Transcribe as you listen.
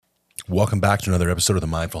Welcome back to another episode of the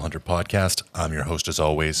Mindful Hunter podcast. I'm your host, as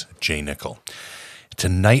always, Jay Nickel.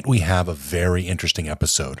 Tonight we have a very interesting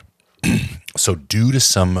episode. So due to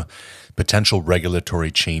some potential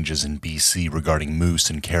regulatory changes in BC regarding moose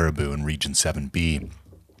and caribou in Region 7B,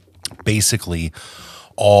 basically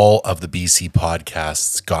all of the BC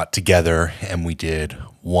podcasts got together and we did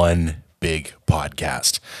one big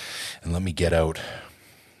podcast. And let me get out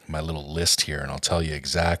my little list here and I'll tell you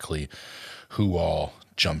exactly who all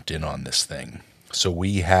jumped in on this thing. So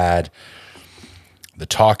we had the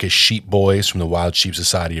Talk is Sheep Boys from the Wild Sheep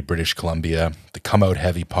Society of British Columbia, the Come Out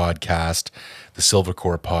Heavy podcast, the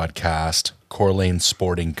Silvercore podcast, Corlane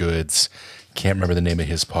Sporting Goods, can't remember the name of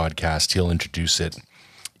his podcast, he'll introduce it,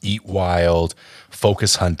 Eat Wild,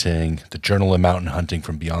 Focus Hunting, the Journal of Mountain Hunting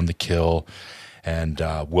from Beyond the Kill, and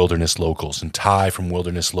Wilderness Locals. And Ty from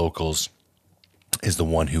Wilderness Locals is the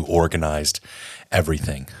one who organized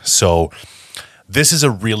everything. So this is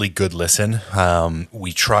a really good listen.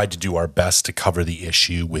 We tried to do our best to cover the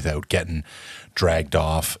issue without getting dragged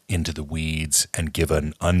off into the weeds and give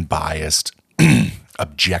an unbiased,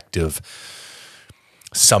 objective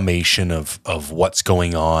summation of what's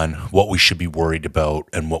going on, what we should be worried about,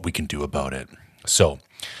 and what we can do about it. So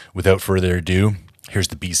without further ado, here's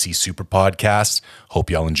the BC Super Podcast. Hope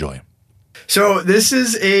y'all enjoy. So this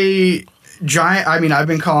is a giant, I've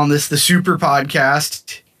been calling this the Super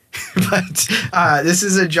Podcast, but this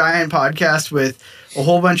is a giant podcast with a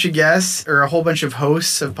whole bunch of guests or a whole bunch of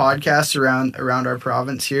hosts of podcasts around our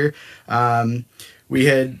province here. We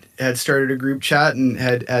had started a group chat and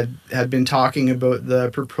had been talking about the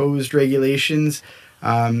proposed regulations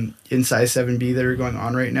in size 7B that are going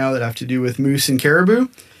on right now that have to do with moose and caribou.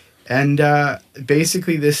 And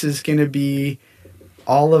basically this is going to be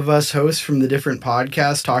all of us hosts from the different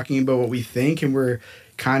podcasts talking about what we think, and we're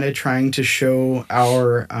kind of trying to show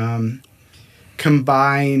our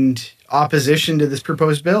combined opposition to this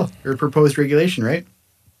proposed bill or proposed regulation, right?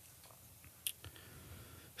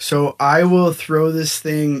 So I will throw this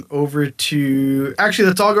thing over to... Actually,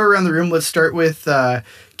 let's all go around the room. Let's start with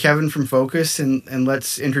Kevin from Focus, and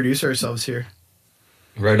let's introduce ourselves here.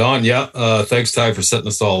 Right on, yeah. Thanks, Ty, for setting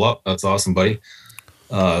us all up. That's awesome, buddy.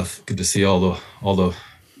 Good to see all the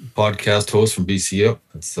podcast hosts from BC up.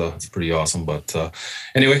 It's pretty awesome. But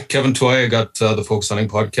anyway, Kevin Toy, I got the Focus Hunting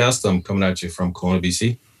podcast. I'm coming at you from Kelowna,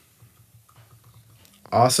 BC.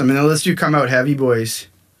 Awesome. And then let's do Come Out Heavy Boys.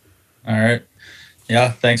 All right. Yeah,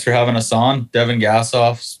 thanks for having us on. Devin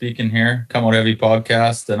Gassoff speaking here, Come Out Heavy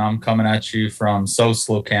podcast, and I'm coming at you from South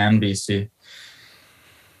Slocan, BC.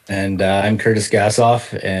 And I'm Curtis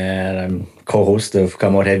Gassoff, and I'm co-host of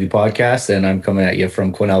Come Out Heavy podcast, and I'm coming at you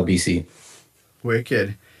from Quesnel, BC.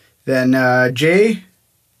 Wicked. Then Jay?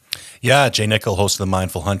 Yeah, Jay Nickel, host of the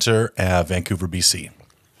Mindful Hunter at Vancouver, BC.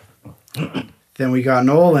 Then we got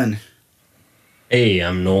Nolan. Hey,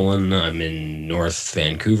 I'm Nolan. I'm in North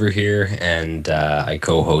Vancouver here, and I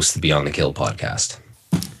co-host the Beyond the Kill podcast.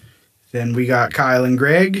 Then we got Kyle and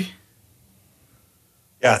Greg.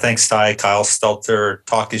 Yeah, thanks, Ty. Kyle Stelter,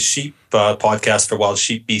 Talk is Sheep, podcast for Wild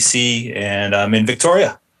Sheep BC, and I'm in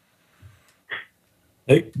Victoria.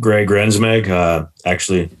 Hey, Greg Rensmeg,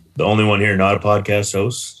 actually the only one here not a podcast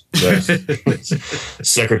host.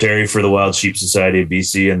 Secretary for the Wild Sheep Society of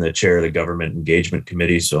BC and the chair of the Government Engagement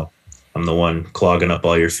Committee, so I'm the one clogging up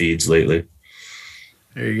all your feeds lately.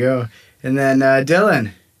 There you go. And then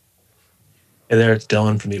Dylan. Hey there, it's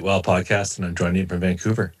Dylan from the Eat Wild podcast, and I'm joining you from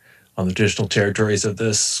Vancouver on the traditional territories of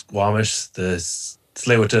the Squamish, the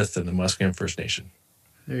Tsleil-Waututh, and the Musqueam First Nation.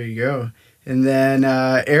 There you go. And then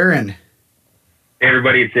Aaron. Hey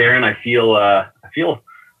everybody, it's Aaron. I feel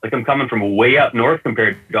like I'm coming from way up north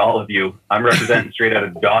compared to all of you. I'm representing straight out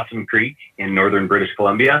of Dawson Creek in northern British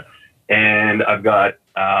Columbia, and I've got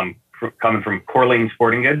coming from Corlane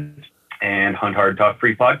Sporting Goods and Hunt Hard Talk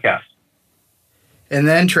Free podcast. And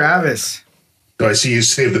then Travis. So I see you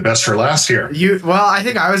saved the best for last here. Well, I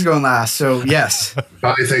think I was going last, so yes.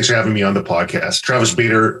 Hi, thanks for having me on the podcast. Travis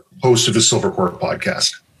Bader, host of the Silvercore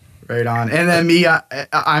podcast. Right on. And then me,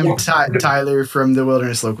 I'm Tyler from the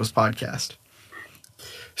Wilderness Locals podcast.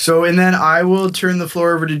 So, and then I will turn the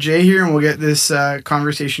floor over to Jay here, and we'll get this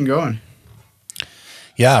conversation going.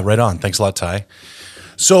 Yeah, right on. Thanks a lot, Ty.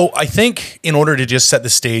 So I think in order to just set the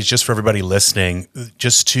stage just for everybody listening,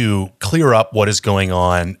 just to clear up what is going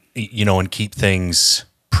on, and keep things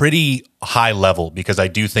pretty high level, because I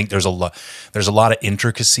do think there's a lot of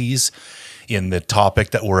intricacies in the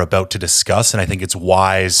topic that we're about to discuss. And I think it's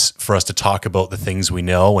wise for us to talk about the things we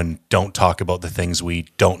know and don't talk about the things we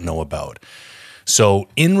don't know about. So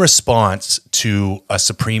in response to a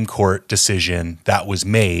Supreme Court decision that was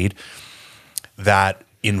made that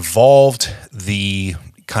involved the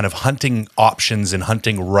kind of hunting options and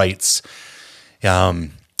hunting rights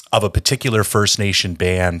of a particular First Nation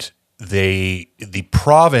band, the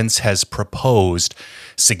province has proposed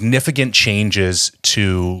significant changes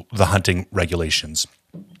to the hunting regulations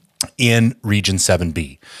in Region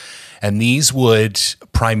 7B. And these would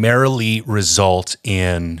primarily result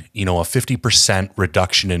in, a 50%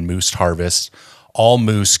 reduction in moose harvest, all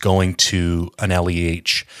moose going to an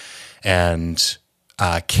LEH, and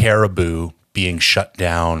caribou being shut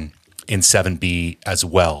down in 7B as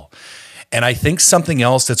well. And I think something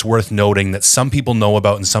else that's worth noting that some people know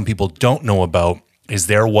about and some people don't know about is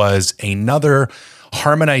there was another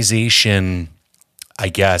harmonization, I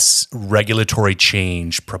guess, regulatory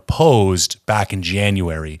change proposed back in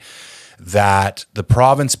January that the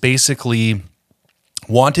province basically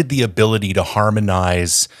wanted the ability to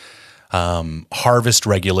harmonize harvest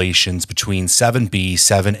regulations between 7B,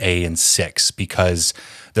 7A, and 6 because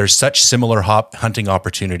there's such similar hunting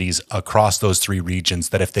opportunities across those three regions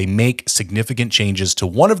that if they make significant changes to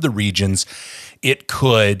one of the regions, it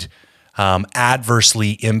could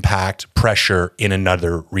adversely impact pressure in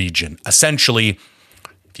another region. Essentially,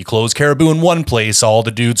 if you close caribou in one place, all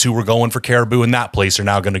the dudes who were going for caribou in that place are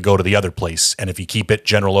now going to go to the other place. And if you keep it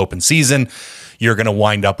general open season, you're going to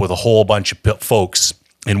wind up with a whole bunch of folks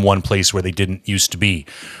in one place where they didn't used to be.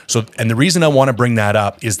 So, and the reason I want to bring that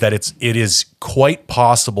up is that it is quite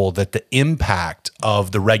possible that the impact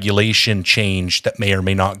of the regulation change that may or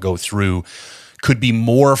may not go through could be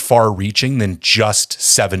more far-reaching than just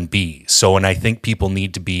 7B. So, and I think people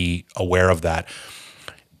need to be aware of that.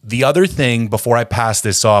 The other thing, before I pass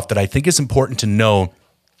this off, that I think is important to know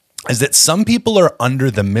is that some people are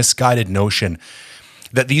under the misguided notion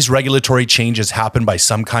that these regulatory changes happen by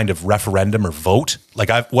some kind of referendum or vote. Like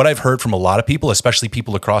what I've heard from a lot of people, especially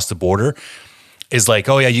people across the border, is like,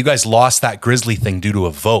 oh yeah, you guys lost that grizzly thing due to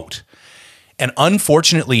a vote. And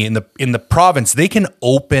unfortunately, in the province, they can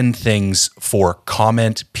open things for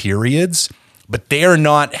comment periods, but they are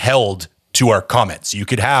not held to our comments. You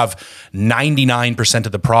could have 99%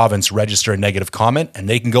 of the province register a negative comment, and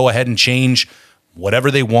they can go ahead and change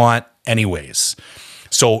whatever they want anyways.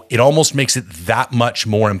 So it almost makes it that much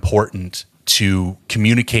more important to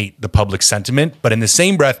communicate the public sentiment. But in the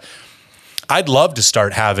same breath, I'd love to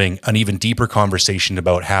start having an even deeper conversation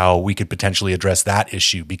about how we could potentially address that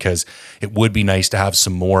issue, because it would be nice to have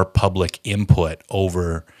some more public input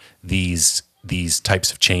over these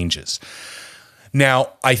types of changes. Now,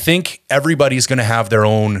 I think everybody's going to have their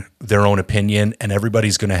own opinion, and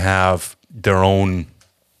everybody's going to have their own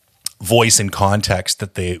voice and context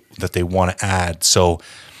that they want to add. So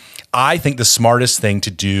I think the smartest thing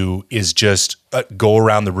to do is just go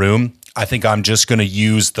around the room. I think I'm just going to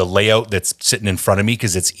use the layout that's sitting in front of me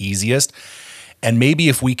because it's easiest. And maybe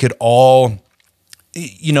if we could all,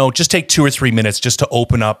 just take 2 or 3 minutes just to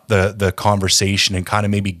open up the conversation and kind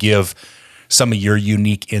of maybe give some of your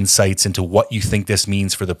unique insights into what you think this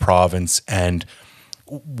means for the province and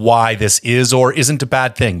why this is or isn't a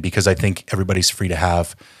bad thing, because I think everybody's free to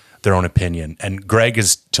have their own opinion. And Greg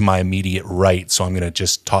is to my immediate right, so I'm going to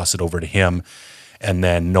just toss it over to him. And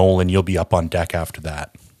then Nolan, you'll be up on deck after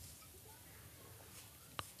that.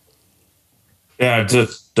 Yeah,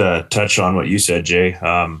 just touch on what you said, Jay.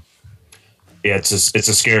 It's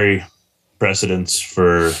a scary precedence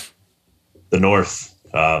for the North.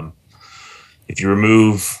 If you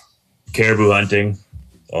remove caribou hunting,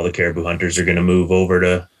 all the caribou hunters are going to move over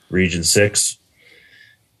to Region 6.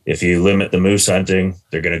 If you limit the moose hunting,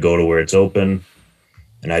 they're going to go to where it's open.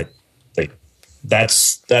 And I think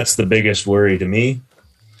that's the biggest worry to me.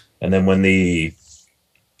 And then when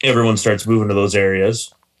everyone starts moving to those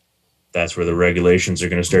areas, that's where the regulations are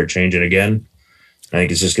going to start changing again. I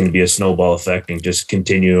think it's just going to be a snowball effect and just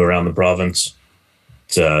continue around the province.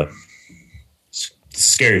 It's a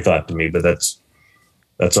scary thought to me, but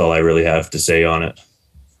that's all I really have to say on it.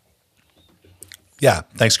 Yeah,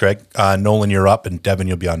 thanks, Greg. Nolan, you're up, and Devin,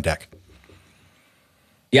 you'll be on deck.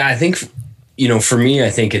 Yeah, I think, for me,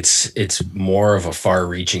 I think it's more of a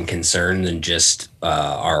far-reaching concern than just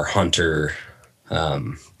our hunter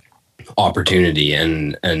opportunity.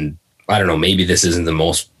 And I don't know, maybe this isn't the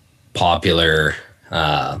most popular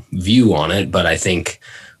view on it, but I think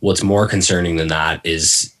what's more concerning than that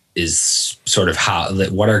is sort of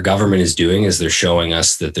what our government is doing is they're showing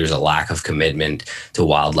us that there's a lack of commitment to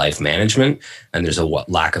wildlife management, and there's a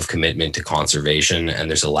lack of commitment to conservation, and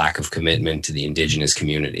there's a lack of commitment to the Indigenous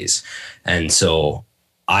communities. And so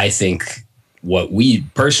I think what we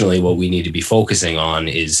need to be focusing on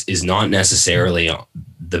is not necessarily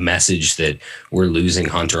the message that we're losing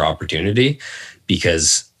hunter opportunity,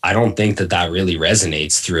 because I don't think that really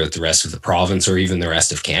resonates throughout the rest of the province or even the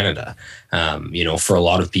rest of Canada. For a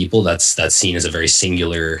lot of people, that's seen as a very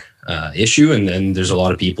singular issue. And then there's a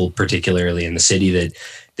lot of people, particularly in the city, that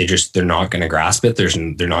they're not going to grasp it.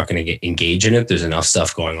 They're not going to engage in it. There's enough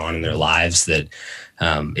stuff going on in their lives that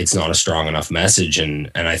it's not a strong enough message. And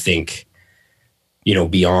I think,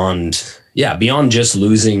 beyond just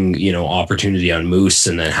losing, opportunity on moose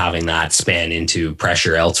and then having that span into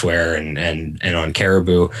pressure elsewhere and on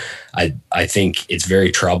caribou, I think it's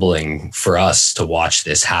very troubling for us to watch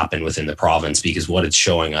this happen within the province, because what it's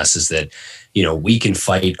showing us is that, we can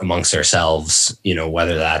fight amongst ourselves,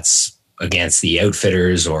 whether that's against the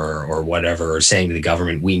outfitters or whatever, or saying to the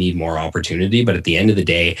government, we need more opportunity. But at the end of the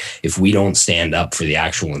day, if we don't stand up for the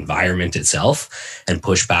actual environment itself and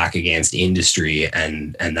push back against industry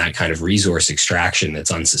and that kind of resource extraction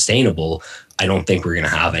that's unsustainable, I don't think we're going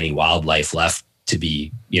to have any wildlife left to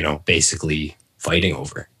be, basically fighting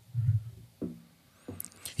over.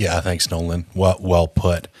 Yeah, thanks, Nolan. Well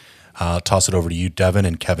put. I'll toss it over to you, Devin,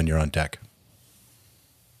 and Kevin, you're on deck.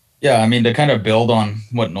 Yeah, I mean, to kind of build on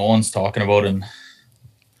what Nolan's talking about, and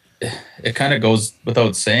it kind of goes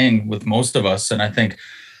without saying with most of us, and I think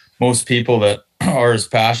most people that are as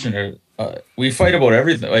passionate, we fight about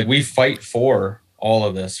everything. Like, we fight for all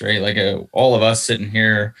of this, right? Like, all of us sitting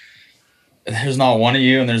here, there's not one of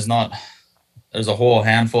you, and there's a whole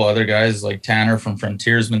handful of other guys, like Tanner from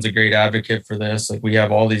Frontiersman's a great advocate for this. Like, we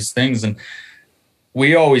have all these things, and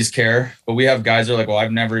we always care, but we have guys that are like, well,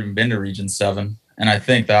 I've never even been to Region 7. And I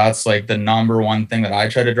think that's like the number one thing that I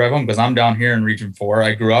try to drive home, because I'm down here in Region 4.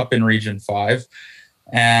 I grew up in Region 5.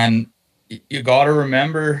 And you got to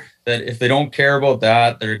remember that if they don't care about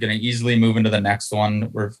that, they're going to easily move into the next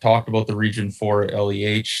one. We've talked about the Region 4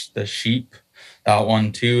 LEH, the sheep. That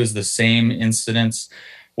one too is the same incidents.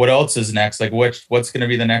 What else is next? Like, what's going to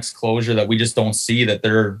be the next closure that we just don't see, that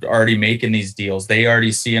they're already making these deals? They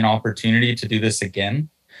already see an opportunity to do this again.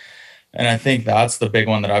 And I think that's the big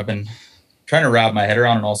one that I've been trying to wrap my head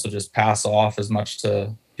around, and also just pass off as much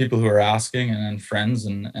to people who are asking and friends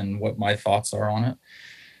and what my thoughts are on it.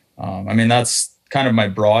 I mean, that's kind of my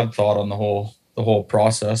broad thought on the whole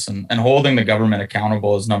process, and holding the government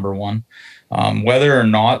accountable is number one. Whether or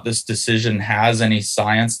not this decision has any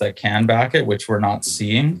science that can back it, which we're not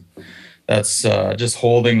seeing, that's just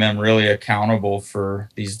holding them really accountable for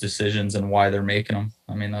these decisions and why they're making them.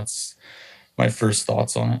 I mean, that's my first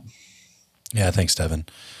thoughts on it. Yeah, thanks, Devin.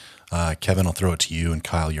 Kevin, I'll throw it to you, and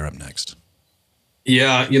Kyle, you're up next.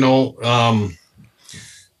 Yeah, this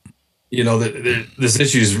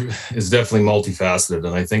issue is definitely multifaceted,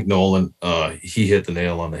 and I think Nolan he hit the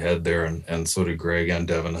nail on the head there, and so did Greg and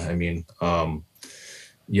Devin. I mean,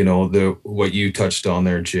 what you touched on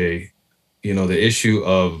there, Jay. The issue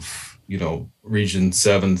of Region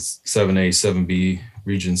 7, 7A, 7B,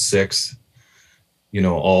 Region 6.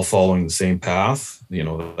 All following the same path.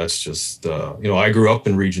 That's just, I grew up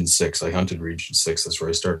in Region 6. I hunted Region 6. That's where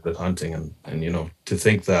I started hunting. And to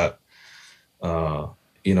think that,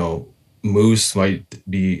 moose might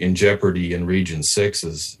be in jeopardy in Region 6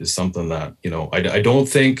 is something that, I don't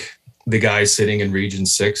think the guys sitting in Region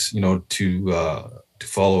 6, to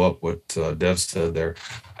follow up what Dev said there,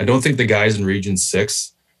 I don't think the guys in Region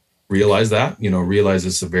 6 realize that, realize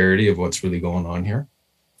the severity of what's really going on here.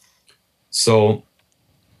 So,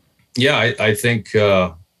 yeah, I think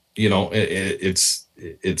it's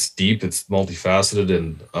deep, it's multifaceted,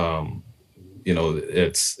 and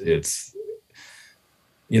it's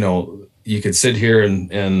you could sit here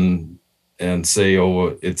and say,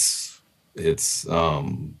 oh, it's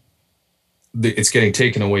getting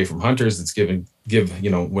taken away from hunters. It's give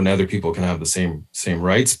when other people can have the same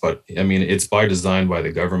rights, but I mean, it's by design by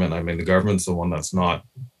the government. I mean, the government's the one that's not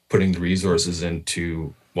putting the resources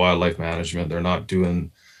into wildlife management. They're not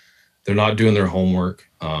doing their homework.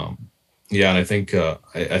 And I think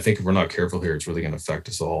if we're not careful here, it's really going to affect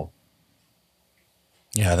us all.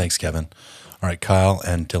 Yeah, thanks, Kevin. All right, Kyle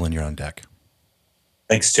and Dylan, you're on deck.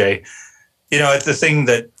 Thanks, Jay. The thing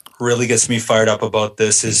that really gets me fired up about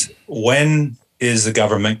this is, when is the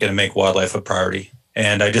government going to make wildlife a priority?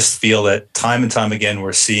 And I just feel that time and time again,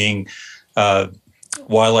 we're seeing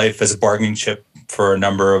wildlife as a bargaining chip for a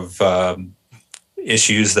number of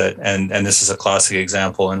issues and this is a classic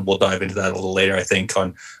example, and we'll dive into that a little later, I think,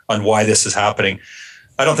 on why this is happening.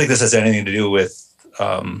 I don't think this has anything to do with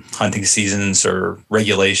hunting seasons or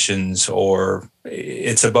regulations, or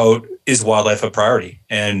it's about, is wildlife a priority?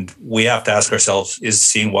 And we have to ask ourselves, is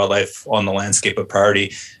seeing wildlife on the landscape a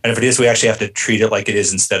priority? And if it is, we actually have to treat it like it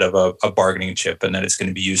is, instead of a bargaining chip, and that it's going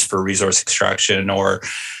to be used for resource extraction or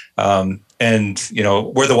And,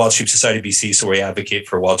 we're the Wild Sheep Society BC, so we advocate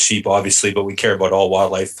for wild sheep, obviously, but we care about all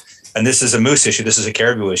wildlife. And this is a moose issue. This is a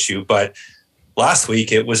caribou issue. But last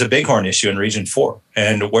week, it was a bighorn issue in Region 4.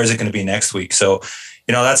 And where's it going to be next week? So,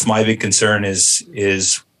 that's my big concern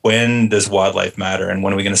is when does wildlife matter? And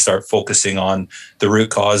when are we going to start focusing on the root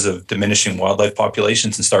cause of diminishing wildlife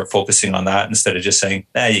populations and start focusing on that instead of just saying,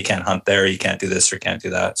 you can't hunt there, you can't do this or can't do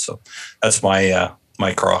that. So that's my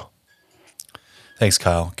craw. Thanks,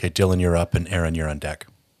 Kyle. Okay, Dylan, you're up, and Aaron, you're on deck.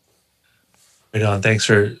 Right on. Thanks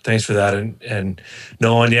for that. And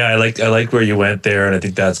Nolan, I like where you went there, and I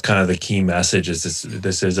think that's kind of the key message. Is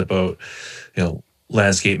this is about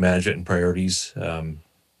landscape management and priorities. I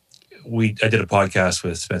did a podcast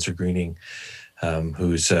with Spencer Greening,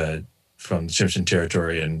 who's from the Simpson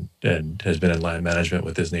territory and has been in land management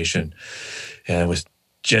with his nation, and with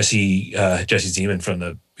Jesse Zeman from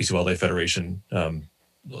the BC Wildlife Federation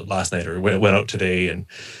last night, or went out today.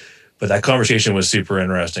 But that conversation was super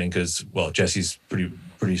interesting because, Jesse's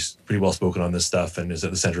pretty well spoken on this stuff and is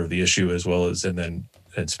at the center of the issue, as well as, and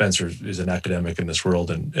Spencer is an academic in this world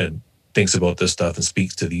and thinks about this stuff and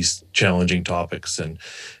speaks to these challenging topics and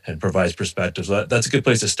provides perspectives. So that's a good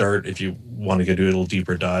place to start if you want to do a little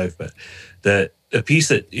deeper dive. But a piece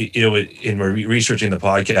that, in researching the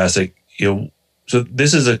podcast, so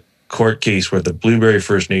this is a court case where the Blueberry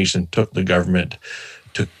First Nation took the government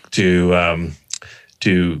to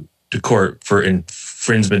court for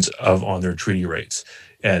infringements on their treaty rights,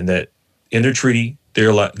 and that in their treaty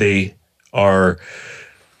they are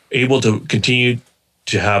able to continue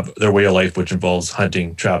to have their way of life, which involves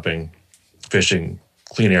hunting, trapping, fishing,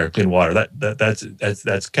 clean air, clean water.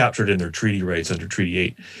 That's captured in their treaty rights under Treaty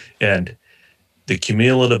 8, and the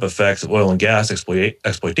cumulative effects of oil and gas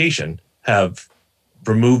exploitation have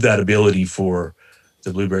removed that ability for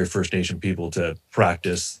the Blueberry First Nation people to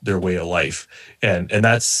practice their way of life. And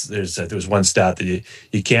there was one stat that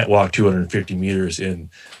you can't walk 250 meters in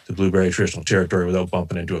the Blueberry traditional territory without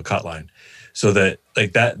bumping into a cut line. So that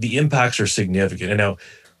the impacts are significant. And now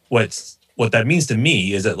what that means to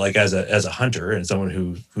me is that, as a hunter and someone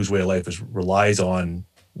whose way of life relies on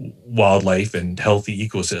wildlife and healthy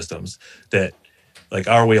ecosystems, that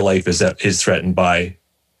our way of life is threatened by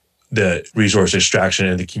the resource extraction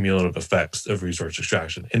and the cumulative effects of resource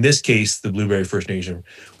extraction. In this case, the Blueberry First Nation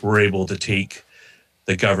were able to take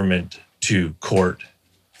the government to court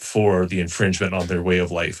for the infringement on their way of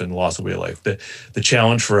life and loss of way of life. The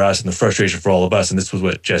challenge for us and the frustration for all of us, and this was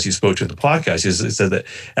what Jesse spoke to in the podcast, is it said that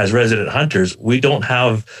as resident hunters, we don't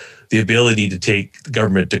have the ability to take the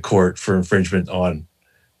government to court for infringement on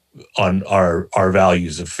our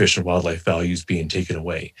values of fish and wildlife values being taken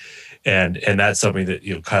away. And that's something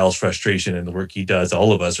that, Kyle's frustration and the work he does,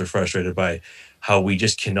 all of us are frustrated by how we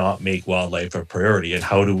just cannot make wildlife a priority. And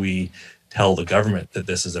how do we tell the government that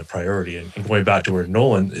this is a priority? And going back to where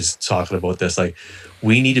Nolan is talking about this,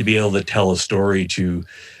 we need to be able to tell a story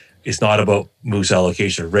it's not about moose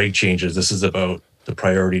allocation or reg changes. This is about the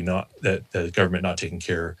priority, not that the government not taking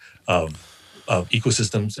care of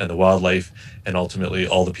ecosystems and the wildlife, and ultimately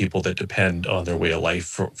all the people that depend on their way of life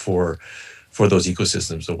for those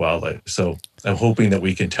ecosystems of wildlife. So I'm hoping that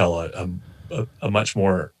we can tell a much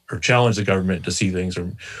more, or challenge the government to see things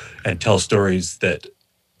and tell stories that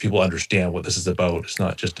people understand what this is about. It's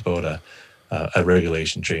not just about a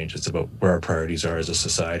regulation change. It's about where our priorities are as a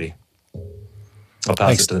society. I'll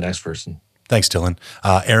pass it to the next person. Thanks, Dylan.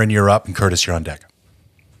 Aaron, you're up, and Curtis, you're on deck.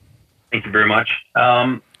 Thank you very much.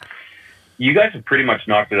 You guys have pretty much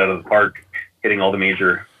knocked it out of the park, hitting all the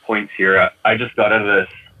major points here. I just got out of this.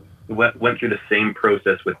 Went through the same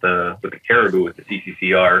process with the caribou, with the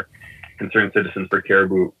CCCR, Concerned Citizens for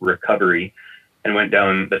Caribou Recovery, and went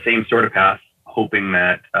down the same sort of path, hoping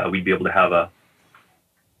that we'd be able to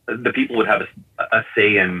the people would have a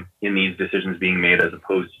say in these decisions being made, as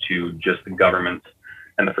opposed to just the government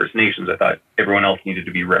and the First Nations. I thought everyone else needed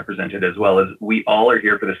to be represented as well, as we all are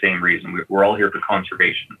here for the same reason. We're all here for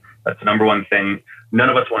conservation. That's the number one thing. None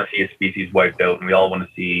of us want to see a species wiped out, and we all want to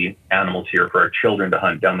see animals here for our children to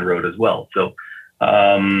hunt down the road as well. So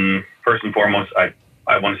first and foremost, I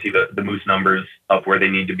want to see the moose numbers up where they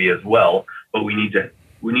need to be as well. But we need to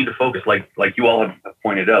focus, like you all have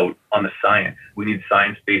pointed out, on the science. We need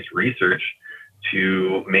science-based research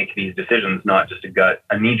to make these decisions, not just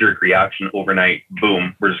a knee-jerk reaction overnight.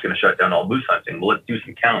 Boom, we're just going to shut down all moose hunting. Well, let's do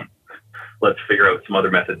some count. Let's figure out some other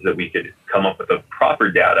methods that we could come up with proper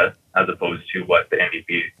data, as opposed to what the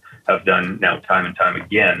NDP have done now time and time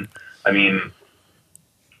again. I mean,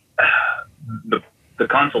 the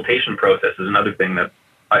consultation process is another thing that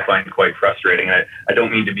I find quite frustrating. I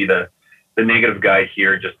don't mean to be the negative guy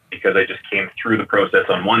here, just because I just came through the process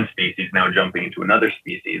on one species, now jumping into another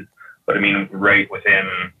species. But I mean, right within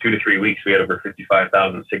 2 to 3 weeks, we had over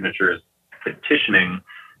 55,000 signatures petitioning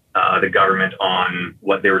the government on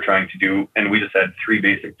what they were trying to do. And we just had 3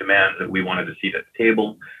 basic demands that we wanted to see at the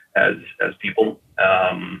table as people.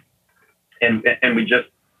 And we just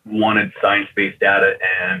wanted science-based data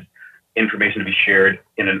and information to be shared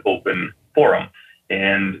in an open forum.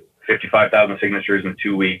 And 55,000 signatures in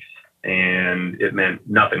 2 weeks, and it meant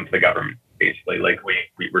nothing to the government, basically. Like we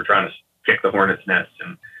were trying to kick the hornet's nest,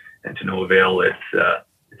 and to no avail. It's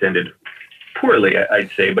ended poorly,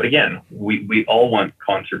 I'd say. But again, we all want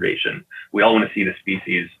conservation. We all want to see the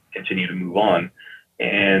species continue to move on,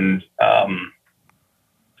 and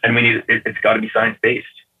we need it's got to be science-based.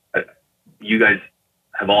 You guys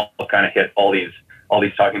have all kind of hit all these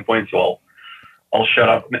talking points. So I'll shut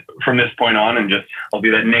up from this point on and I'll be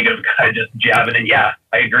that negative guy just jabbing. And yeah,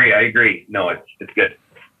 I agree. No, it's good.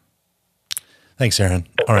 Thanks, Aaron.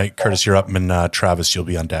 All right, Curtis, you're up, and Travis, you'll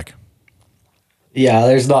be on deck. Yeah,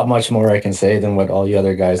 there's not much more I can say than what all you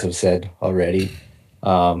other guys have said already.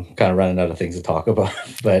 Kind of running out of things to talk about,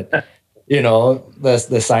 but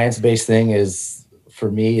the science-based thing is,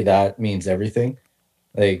 for me, that means everything.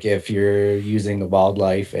 Like if you're using the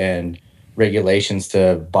wildlife and regulations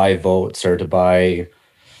to buy votes or to buy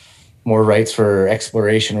more rights for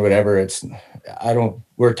exploration or whatever,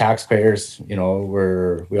 we're taxpayers, we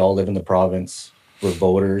all live in the province, we're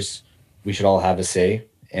voters, we should all have a say.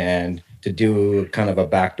 And to do kind of a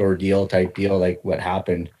backdoor type deal like what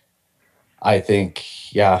happened, I think,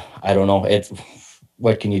 I don't know.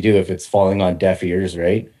 What can you do if it's falling on deaf ears,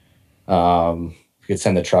 right? We could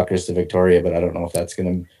send the truckers to Victoria, but I don't know if that's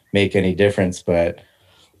going to make any difference. But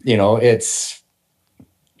it's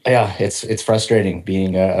frustrating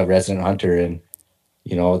being a resident hunter, and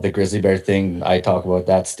the grizzly bear thing. I talk about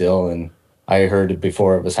that still, and I heard it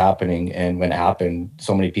before it was happening, and when it happened,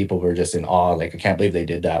 so many people were just in awe. Like, I can't believe they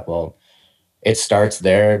did that. Well, it starts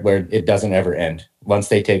there where it doesn't ever end. Once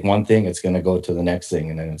they take one thing, it's going to go to the next thing,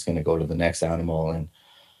 and then it's going to go to the next animal. And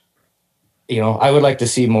I would like to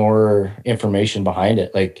see more information behind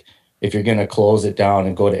it. Like, if you're going to close it down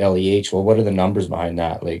and go to LEH, well, what are the numbers behind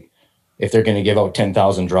that? Like, if they're going to give out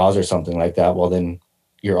 10,000 draws or something like that, well, then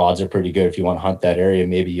your odds are pretty good. If you want to hunt that area,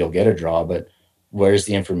 maybe you'll get a draw. But where's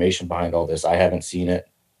the information behind all this? I haven't seen it.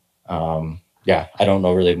 I don't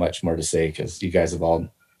know really much more to say because you guys have all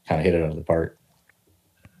kind of hit it out of the park.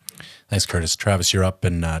 Thanks, Curtis. Travis, you're up,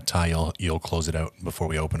 and Ty, you'll close it out before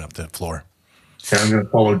we open up the floor. Yeah, I'm going to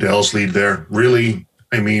follow Dale's lead there. Really,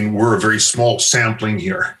 I mean, we're a very small sampling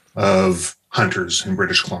here of hunters in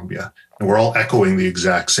British Columbia, and we're all echoing the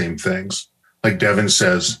exact same things. Like Devin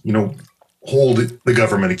says, hold the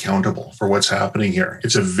government accountable for what's happening here.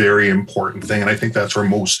 It's a very important thing, and I think that's where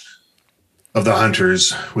most of the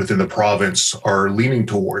hunters within the province are leaning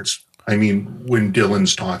towards. I mean, when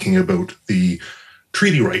Dylan's talking about the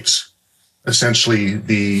treaty rights, essentially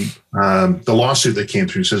the lawsuit that came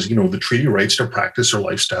through says, the treaty rights to practice or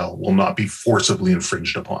lifestyle will not be forcibly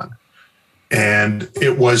infringed upon. And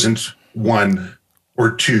it wasn't one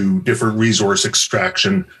or two different resource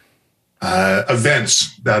extraction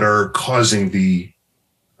events that are causing the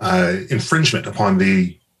infringement upon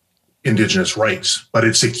the Indigenous rights, but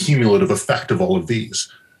it's a cumulative effect of all of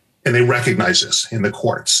these. And they recognize this in the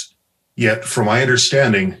courts. Yet, from my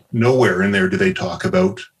understanding, nowhere in there do they talk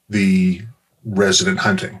about the resident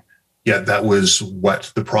hunting. Yet that was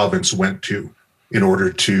what the province went to in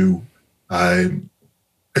order to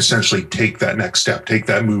essentially take that next step, take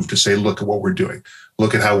that move to say, look at what we're doing.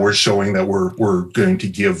 Look at how we're showing that we're going to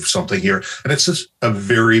give something here. And it's just a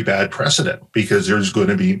very bad precedent because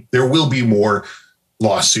there will be more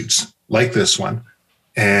lawsuits like this one.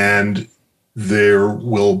 And there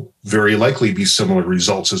will very likely be similar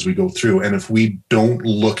results as we go through. And if we don't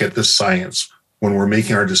look at the science when we're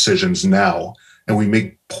making our decisions now, and we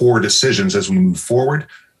make poor decisions as we move forward,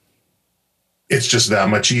 it's just that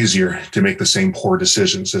much easier to make the same poor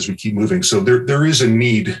decisions as we keep moving. So there is a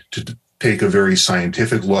need to take a very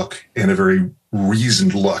scientific look and a very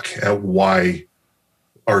reasoned look at why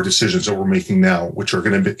our decisions that we're making now, which are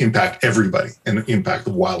going to impact everybody and impact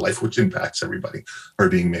the wildlife, which impacts everybody, are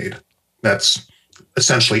being made. That's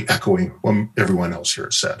essentially echoing what everyone else here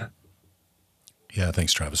has said. Yeah,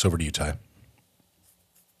 thanks, Travis. Over to you, Ty.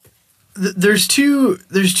 There's two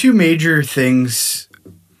major things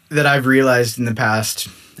that I've realized in the past,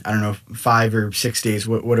 5 or 6 days.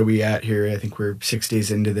 What are we at here? I think we're 6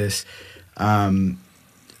 days into this.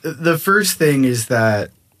 The first thing is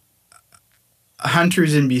that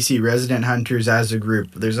hunters in BC, resident hunters as a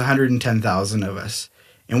group, there's 110,000 of us,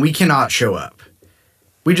 and we cannot show up.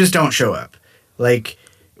 We just don't show up. Like,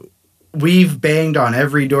 we've banged on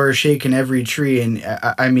every door, shaken every tree, and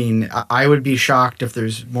I mean, I would be shocked if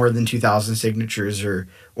there's more than 2,000 signatures or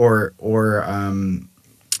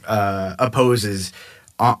opposes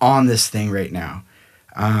on this thing right now,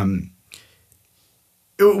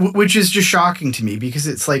 which is just shocking to me, because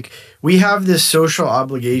it's like we have this social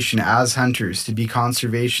obligation as hunters to be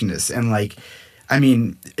conservationists, and like, I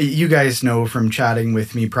mean, you guys know from chatting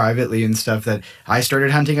with me privately and stuff that I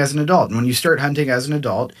started hunting as an adult. And when you start hunting as an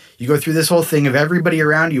adult, you go through this whole thing of everybody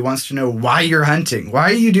around you wants to know why you're hunting. Why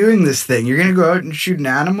are you doing this thing? You're going to go out and shoot an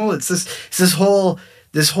animal? It's this whole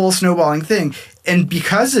snowballing thing. And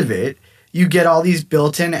because of it, you get all these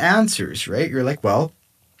built-in answers, right? You're like, well,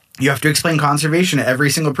 you have to explain conservation to every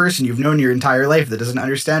single person you've known your entire life that doesn't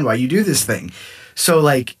understand why you do this thing. So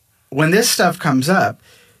like when this stuff comes up,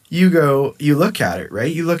 you look at it,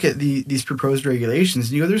 right? You look at these proposed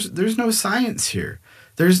regulations and you go, there's no science here.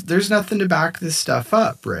 There's nothing to back this stuff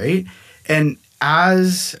up, right? And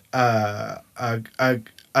as a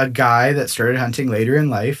guy that started hunting later in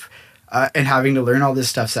life and having to learn all this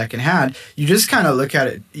stuff secondhand, you just kind of look at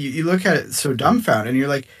it. You look at it so dumbfounded, and you're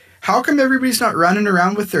like, how come everybody's not running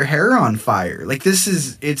around with their hair on fire? Like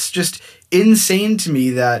it's just insane to me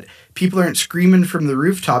that people aren't screaming from the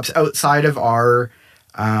rooftops outside of our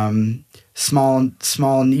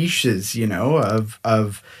small niches, you know,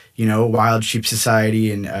 of Wild Sheep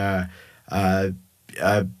Society and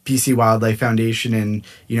PC Wildlife Foundation, and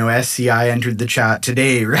SCI entered the chat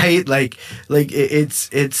today, right? Like it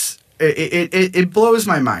blows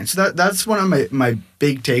my mind. So that's one of my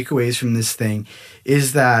big takeaways from this thing,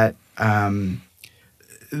 is that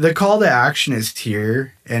the call to action is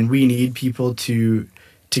here, and we need people to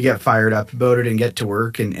get fired up about it and get to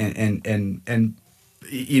work and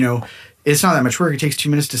it's not that much work. It takes 2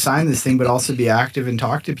 minutes to sign this thing, but also be active and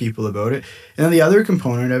talk to people about it. And then the other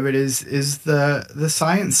component of it is the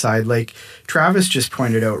science side. Like Travis just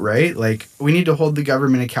pointed out, right? Like we need to hold the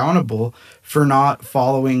government accountable for not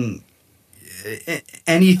following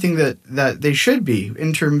anything that they should be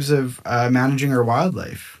in terms of managing our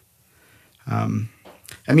wildlife.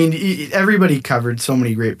 I mean, everybody covered so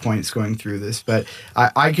many great points going through this, but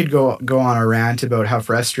I could go on a rant about how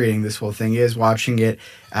frustrating this whole thing is, watching it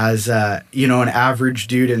as an average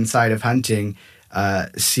dude inside of hunting,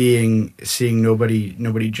 seeing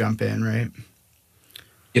nobody jump in, right?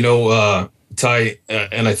 Ty,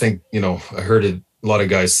 and I think I heard a lot of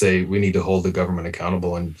guys say we need to hold the government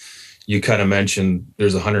accountable, and you kind of mentioned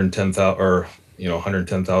there's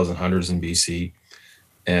 110,000 hunters in BC.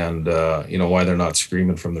 And why they're not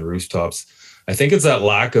screaming from the rooftops. I think it's that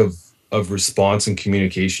lack of response and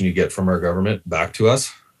communication you get from our government back to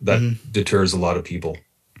us that deters a lot of people. Do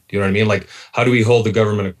you know what I mean? Like, how do we hold the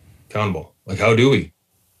government accountable? Like, how do we?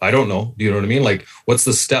 I don't know. Do you know what I mean? Like, what's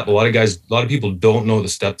the step? A lot of people don't know the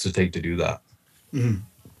steps to take to do that. Mm-hmm.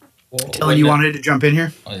 Well, Dylan, you wanted to jump in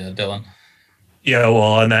here? Oh yeah, Dylan. Yeah, well,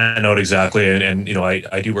 on that note, exactly. And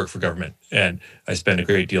I do work for government, and I spend a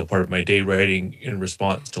great part of my day writing in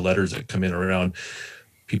response to letters that come in around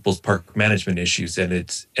people's park management issues. And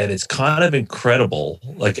it's kind of incredible.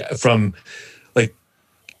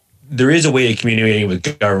 There is a way of communicating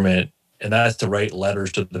with government, and that's to write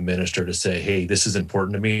letters to the minister to say, hey, this is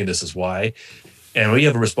important to me, and this is why. And we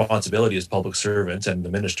have a responsibility as public servants and the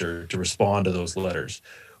minister to respond to those letters.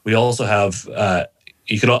 We also have,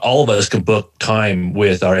 all of us can book time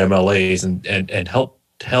with our MLAs and help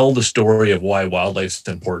tell the story of why wildlife is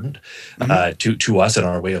important to us and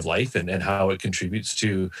our way of life, and how it contributes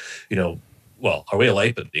to, our way of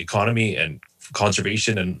life, but the economy and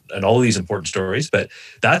conservation and all of these important stories. But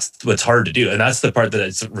that's what's hard to do. And that's the part that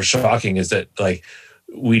it's shocking, is that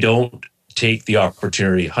we don't take the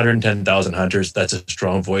opportunity. 110,000 hunters, that's a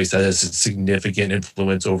strong voice, that has a significant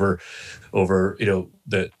influence over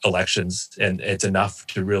the elections, and it's enough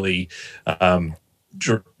to really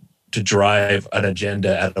to drive an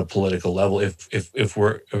agenda at a political level. If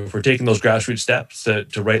we're taking those grassroots steps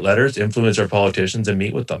to write letters, influence our politicians, and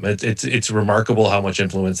meet with them, it's remarkable how much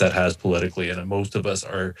influence that has politically. And most of us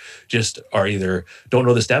are either don't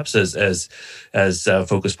know the steps, as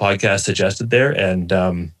Focus Podcast suggested there, and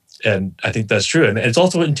I think that's true. And it's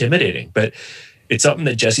also intimidating, but it's something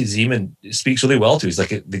that Jesse Zeman speaks really well to. He's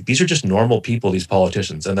like, these are just normal people, these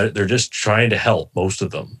politicians, and they're just trying to help, most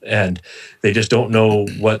of them. And they just don't know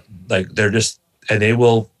and they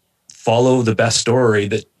will follow the best story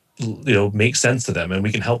that, makes sense to them. And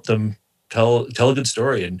we can help them tell a good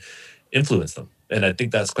story and influence them. And I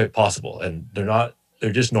think that's quite possible. And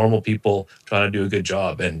they're just normal people trying to do a good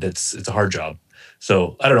job. And it's a hard job.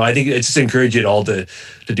 So I don't know. I think it's just encourage you all to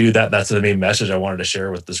do that. That's the main message I wanted to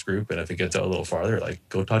share with this group. And if it gets out a little farther, like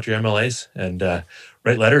go talk to your MLAs and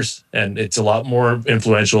write letters. And it's a lot more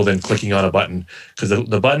influential than clicking on a button, because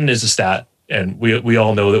the button is a stat, and we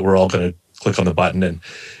all know that we're all going to click on the button and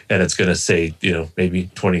it's going to say,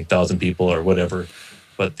 maybe 20,000 people or whatever.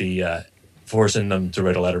 But the forcing them to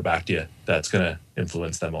write a letter back to you, that's going to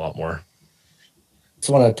influence them a lot more.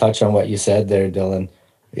 Just want to touch on what you said there, Dylan.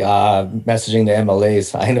 Messaging the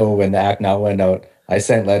MLAs. I know when the Act Now went out, I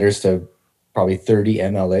sent letters to probably 30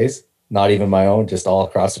 MLAs, not even my own, just all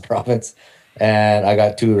across the province. And I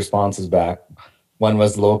got 2 responses back. One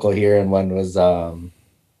was local here, and one was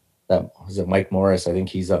was it Mike Morris? I think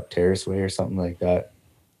he's up Terrace Way or something like that.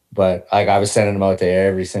 But I was sending them out to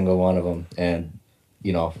every single one of them, and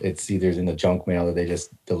it's either in the junk mail or they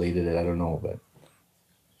just deleted it. I don't know, but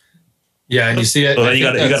yeah, and you see it. Well, you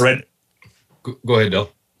got right. Go ahead, Bill.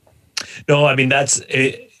 No, I mean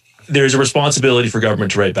there's a responsibility for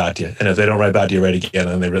government to write back to you, and if they don't write back to you right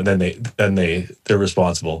again, then they're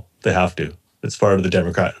responsible. They have to. It's part of the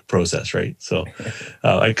democratic process, right? So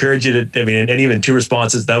I encourage you to. I mean, and even 2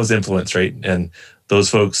 responses, that was influence, right? And those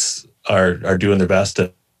folks are doing their best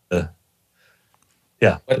to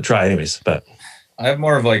try anyways. But I have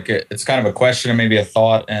more of it's kind of a question and maybe a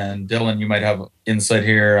thought. And Dylan, you might have insight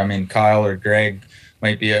here. I mean, Kyle or Greg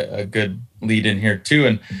might be a good lead in here too.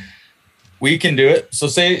 And we can do it. So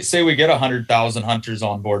say we get 100,000 hunters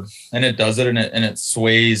on board, and it does it, and it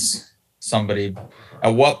sways somebody.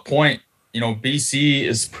 At what point, BC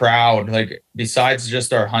is proud, besides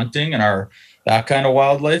just our hunting and that kind of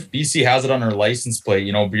wildlife, BC has it on our license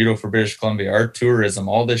plate, Bureau for British Columbia, our tourism,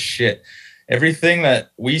 all this shit. Everything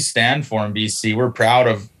that we stand for in BC, we're proud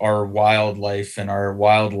of our wildlife and our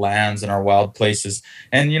wild lands and our wild places.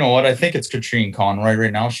 And you know what? I think it's Katrine Conroy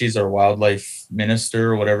right now. She's our wildlife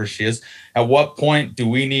minister or whatever she is. At what point do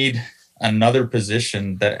we need another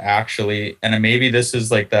position that actually, and maybe this is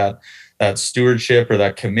that stewardship or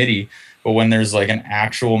that committee, but when there's an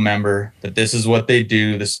actual member that this is what they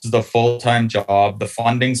do, this is the full-time job, the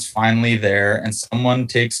funding's finally there, and someone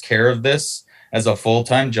takes care of this as a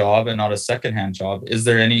full-time job and not a secondhand job. Is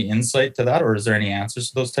there any insight to that, or is there any answers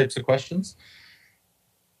to those types of questions?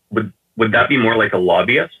 Would that be more like a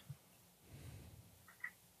lobbyist?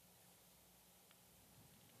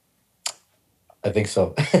 I think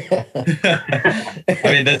so. I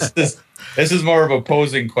mean, this is more of a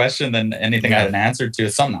posing question than anything I had an answer to.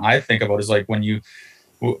 It's something I think about is when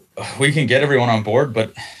we can get everyone on board,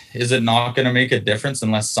 but is it not going to make a difference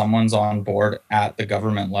unless someone's on board at the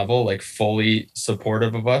government level, fully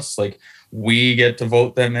supportive of us? We get to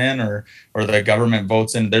vote them in, or the government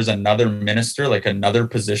votes in. There's another minister, another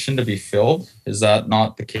position to be filled. Is that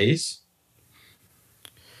not the case?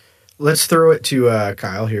 Let's throw it to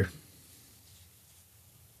Kyle here.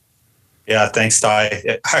 Yeah, thanks,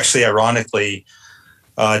 Ty. Actually, ironically,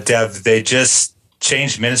 Dev, they just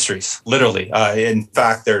changed ministries, literally. In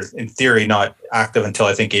fact, they're in theory not active until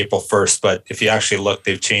I think April 1st, but if you actually look,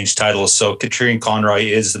 they've changed titles. So Katrine Conroy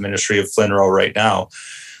is the Ministry of Flynn-Roe right now.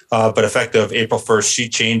 But effective April 1st, she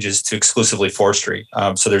changes to exclusively forestry.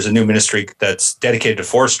 So there's a new ministry that's dedicated to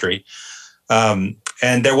forestry. And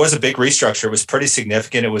there was a big restructure. It was pretty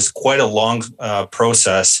significant. It was quite a long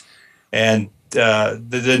process. And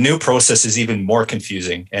the new process is even more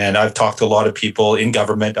confusing. And I've talked to a lot of people in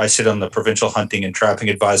government. I sit on the provincial hunting and trapping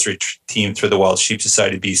advisory team through the Wild Sheep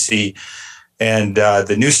Society BC. And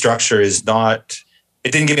the new structure it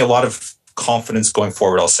didn't give me a lot of confidence going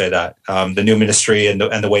forward. I'll say that the new ministry and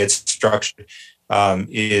the way it's structured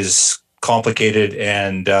is complicated,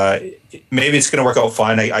 and maybe it's going to work out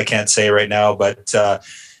fine. I can't say right now, but the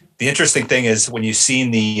interesting thing is when you've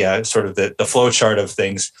seen the sort of the flow chart of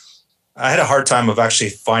things, I had a hard time of actually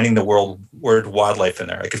finding the word wildlife in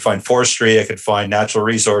there. I could find forestry, I could find natural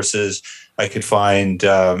resources, I could find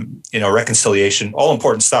reconciliation, all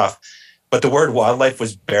important stuff. But the word wildlife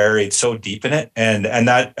was buried so deep in it, and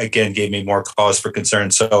that again gave me more cause for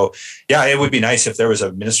concern. So yeah, it would be nice if there was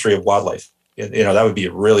a Ministry of Wildlife. That would be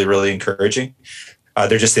really, really encouraging.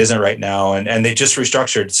 There just isn't right now, and they just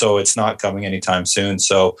restructured, so it's not coming anytime soon.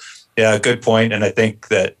 So yeah, good point. And I think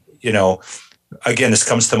that again, this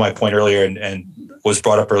comes to my point earlier and was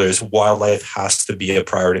brought up earlier, is wildlife has to be a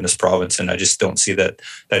priority in this province. And I just don't see that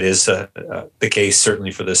is the case,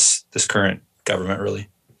 certainly for this current government, really.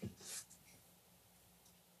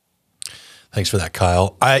 Thanks for that,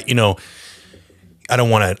 Kyle. I don't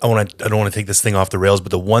want to take this thing off the rails,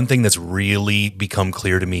 but the one thing that's really become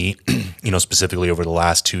clear to me, specifically over the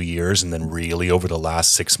last 2 years and then really over the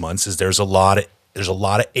last 6 months, is there's a lot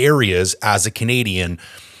of areas as a Canadian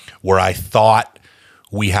where I thought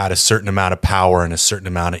we had a certain amount of power and a certain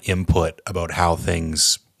amount of input about how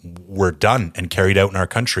things were done and carried out in our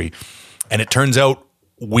country. And it turns out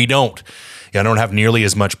we don't. I don't have nearly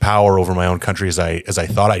as much power over my own country as I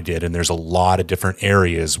thought I did. And there's a lot of different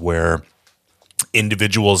areas where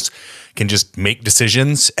individuals can just make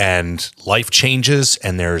decisions and life changes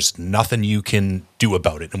and there's nothing you can do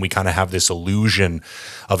about it. And we kind of have this illusion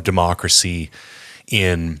of democracy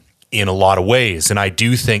in a lot of ways. And I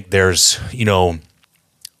do think there's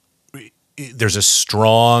a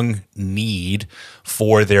strong need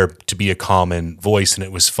for there to be a common voice. And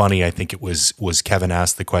it was funny. I think it was Kevin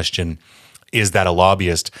asked the question, is that a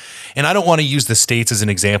lobbyist? And I don't want to use the States as an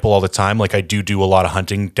example all the time. Like I do a lot of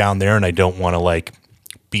hunting down there and I don't want to like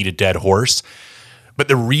beat a dead horse. But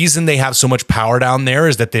the reason they have so much power down there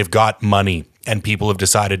is that they've got money and people have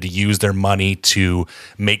decided to use their money to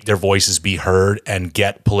make their voices be heard and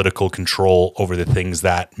get political control over the things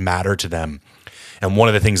that matter to them. And one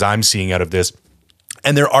of the things I'm seeing out of this,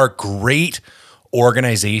 and there are great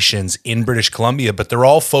organizations in British Columbia, but they're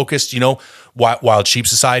all focused, Wild Sheep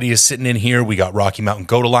Society is sitting in here. We got Rocky Mountain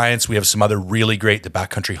Goat Alliance. We have some other really great, the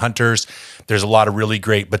Backcountry Hunters. There's a lot of really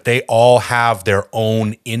great, but they all have their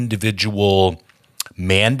own individual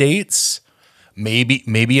mandates.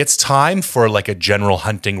 Maybe it's time for like a general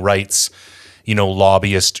hunting rights,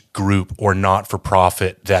 lobbyist group or not for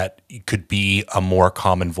profit that could be a more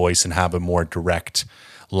common voice and have a more direct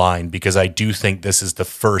line, because I do think this is the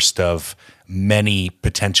first of many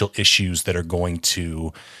potential issues that are going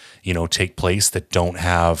to, take place that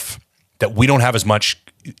we don't have as much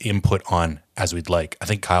input on as we'd like. I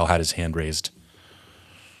think Kyle had his hand raised.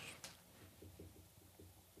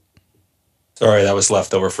 Sorry, that was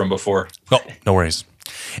left over from before. Oh, no worries.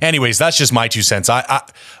 Anyways, that's just my 2 cents.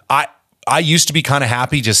 I used to be kind of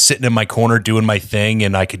happy just sitting in my corner doing my thing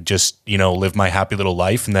and I could just, live my happy little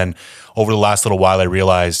life. And then over the last little while, I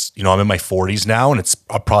realized, I'm in my 40s now and it's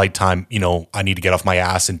probably time, I need to get off my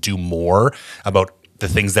ass and do more about the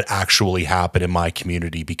things that actually happen in my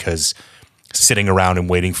community, because sitting around and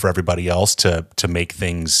waiting for everybody else to make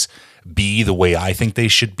things be the way I think they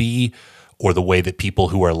should be or the way that people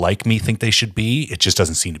who are like me think they should be, it just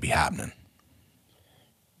doesn't seem to be happening.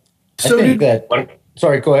 So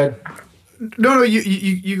sorry, go ahead. No,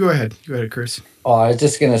 you go ahead. Go ahead, Chris. Oh, I was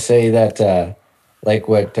just going to say that, like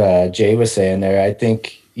what Jay was saying there, I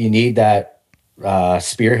think you need that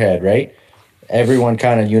spearhead, right? Everyone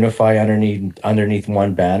kind of unify underneath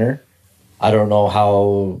one banner. I don't know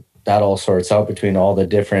how that all sorts out between all the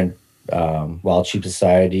different Wild Sheep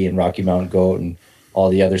Society and Rocky Mountain Goat and all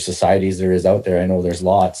the other societies there is out there. I know there's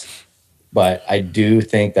lots, but I do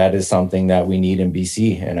think that is something that we need in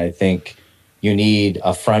BC. And I think you need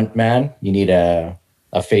a front man. You need a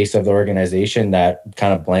face of the organization that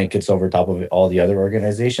kind of blankets over top of all the other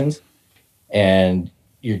organizations. And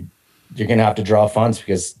you're going to have to draw funds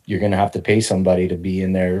because you're going to have to pay somebody to be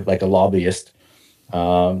in there like a lobbyist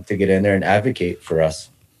to get in there and advocate for us.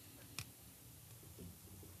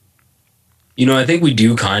 I think we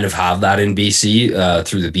do kind of have that in BC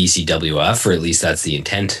through the BCWF, or at least that's the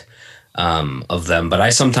intent of them. But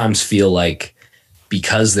I sometimes feel like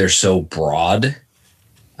because they're so broad,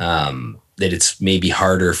 that it's maybe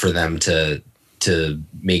harder for them to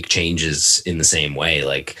make changes in the same way.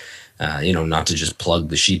 Like, not to just plug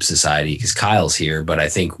the Sheep Society because Kyle's here, but I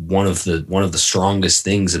think one of the strongest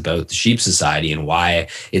things about the Sheep Society and why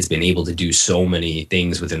it's been able to do so many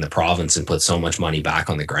things within the province and put so much money back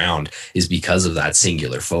on the ground is because of that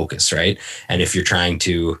singular focus, right? And if you're trying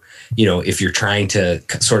to,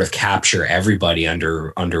 sort of capture everybody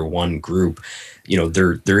under one group,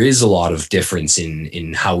 there is a lot of difference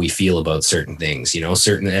in how we feel about certain things,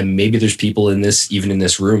 and maybe there's people in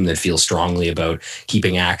this room that feel strongly about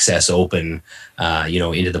keeping access open,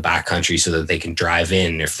 into the backcountry so that they can drive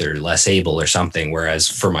in if they're less able or something. Whereas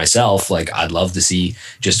for myself, like I'd love to see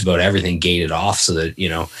just about everything gated off so that,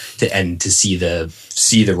 to see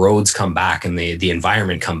the roads come back and the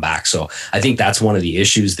environment come back. So I think that's one of the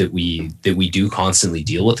issues that we do constantly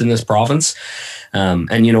deal with in this province. And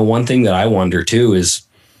one thing that I wonder too is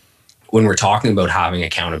when we're talking about having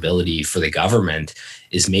accountability for the government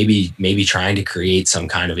is maybe trying to create some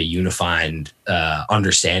kind of a unified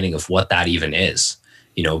understanding of what that even is,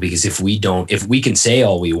 because if we can say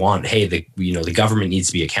all we want, hey, the government needs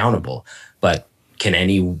to be accountable, but can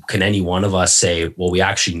any one of us say, well, we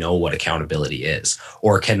actually know what accountability is?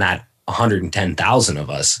 Or can that 110,000 of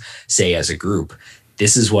us say as a group,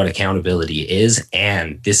 this is what accountability is,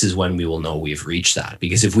 and this is when we will know we've reached that?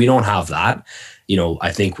 Because if we don't have that,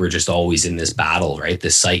 I think we're just always in this battle, right?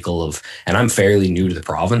 This cycle of, and I'm fairly new to the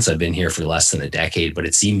province. I've been here for less than a decade, but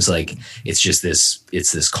it seems like it's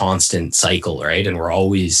this constant cycle, right? And we're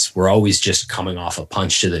always just coming off a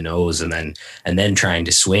punch to the nose and then trying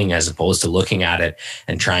to swing, as opposed to looking at it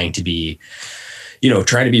and trying to be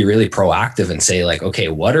really proactive and say like, okay,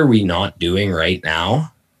 what are we not doing right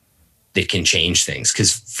now that can change things?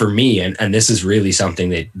 Because for me, and this is really something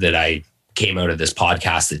that I came out of this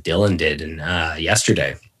podcast that Dylan did and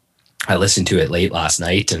yesterday. I listened to it late last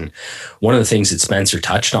night, and one of the things that Spencer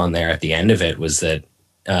touched on there at the end of it was that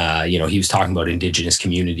he was talking about Indigenous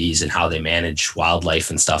communities and how they manage wildlife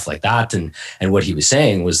and stuff like that, and what he was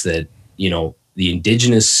saying was that the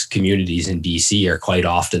Indigenous communities in BC are quite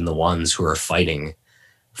often the ones who are fighting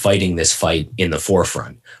this fight in the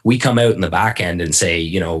forefront. We come out in the back end and say,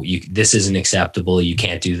 this isn't acceptable. You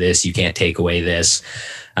can't do this. You can't take away this.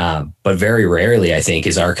 But very rarely, I think,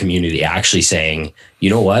 is our community actually saying, you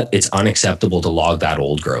know what? It's unacceptable to log that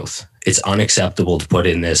old growth. It's unacceptable to put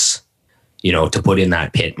in this, to put in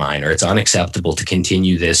that pit mine, or it's unacceptable to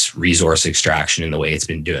continue this resource extraction in the way it's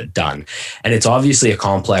been done. And it's obviously a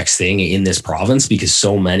complex thing in this province because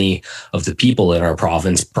so many of the people in our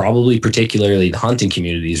province, probably particularly the hunting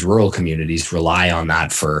communities, rural communities, rely on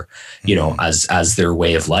that for, as their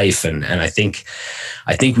way of life. And I think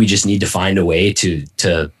we just need to find a way to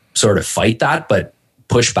sort of fight that, but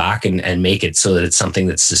push back and make it so that it's something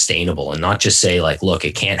that's sustainable, and not just say like, look,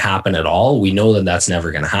 it can't happen at all. We know that that's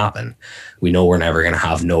never going to happen. We know we're never going to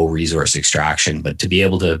have no resource extraction, but to be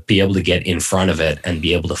able to get in front of it and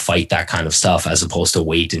be able to fight that kind of stuff, as opposed to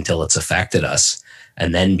wait until it's affected us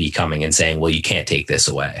and then be coming and saying, well, you can't take this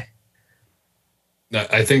away.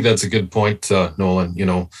 I think that's a good point, Nolan.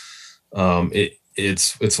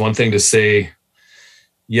 It's one thing to say,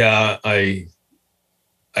 yeah, I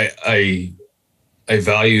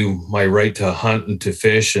value my right to hunt and to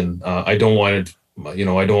fish, and I don't want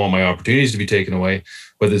my opportunities to be taken away.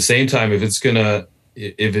 But at the same time,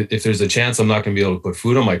 if there's a chance I'm not going to be able to put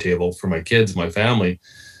food on my table for my kids, my family,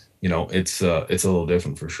 it's a little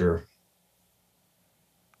different for sure.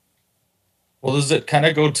 Well, does it kind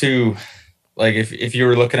of go to, like, if you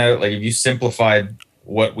were looking at it, like if you simplified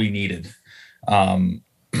what we needed,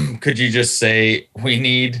 could you just say we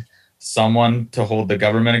need someone to hold the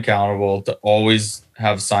government accountable to always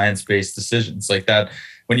have science-based decisions like that?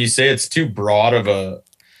 When you say it's too broad of a,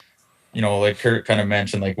 like Kurt kind of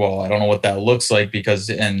mentioned, like, well, I don't know what that looks like because,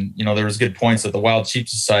 and there was good points that the Wild Sheep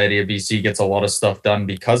Society of BC gets a lot of stuff done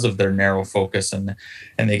because of their narrow focus and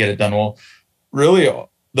they get it done well. Really,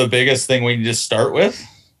 the biggest thing we need to start with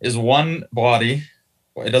is one body.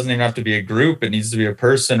 It doesn't even have to be a group. It needs to be a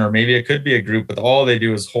person, or maybe it could be a group, but all they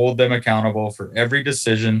do is hold them accountable for every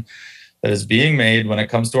decision that is being made when it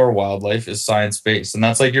comes to our wildlife is science-based. And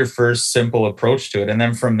that's like your first simple approach to it. And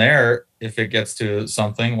then from there, if it gets to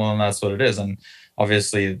something, well, then that's what it is. And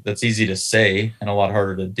obviously that's easy to say and a lot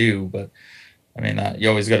harder to do, but I mean, you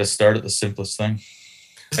always got to start at the simplest thing.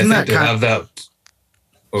 Isn't that to have that?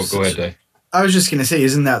 Oh, go ahead, Dave. I was just going to say,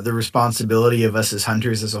 isn't that the responsibility of us as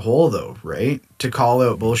hunters as a whole, though, right? To call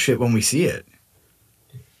out bullshit when we see it.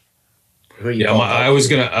 Yeah, I was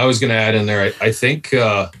gonna add in there. I think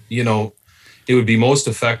it would be most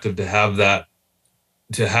effective to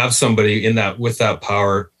have somebody in that with that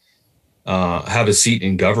power have a seat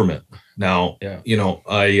in government. Now, it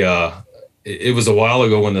was a while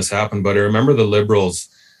ago when this happened, but I remember the Liberals,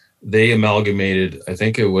 they amalgamated. I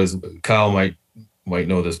think it was Kyle might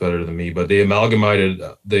know this better than me, but they amalgamated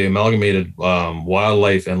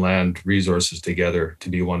wildlife and land resources together to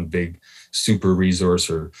be one big super resource,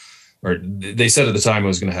 or they said at the time it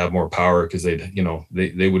was going to have more power because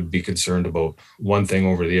they would be concerned about one thing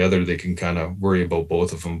over the other. They can kind of worry about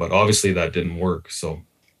both of them, but obviously that didn't work. So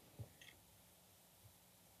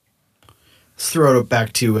let's throw it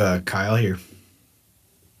back to Kyle here.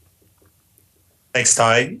 Thanks,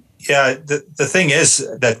 Ty. Yeah, the thing is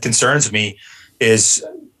that concerns me is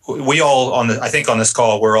we all on this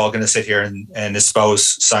call, we're all going to sit here and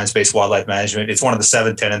espouse science-based wildlife management. It's one of the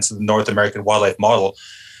 7 tenets of the North American wildlife model.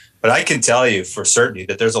 But I can tell you for certainty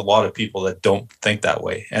that there's a lot of people that don't think that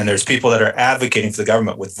way. And there's people that are advocating for the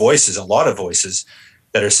government with voices, a lot of voices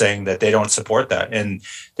that are saying that they don't support that. And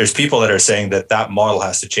there's people that are saying that that model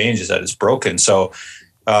has to change, that it's broken. So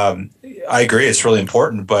I agree, it's really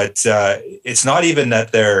important, but it's not even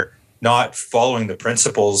that they're not following the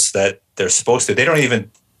principles that they're supposed to. They don't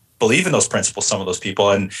even believe in those principles, some of those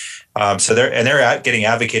people. And so they're getting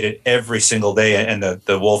advocated every single day. And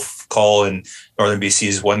the wolf call in Northern BC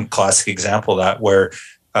is one classic example of that, where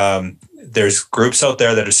there's groups out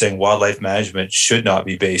there that are saying wildlife management should not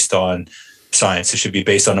be based on science. It should be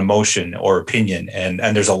based on emotion or opinion. And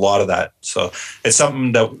there's a lot of that. So it's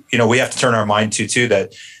something that, we have to turn our mind to too,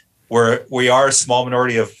 that we are a small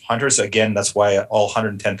minority of hunters. Again, that's why all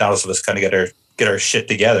 110,000 of us kind of get our shit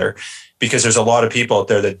together, because there's a lot of people out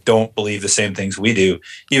there that don't believe the same things we do,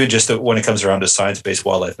 even just when it comes around to science-based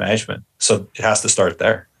wildlife management. So it has to start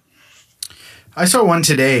there. I saw one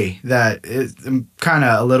today that is kind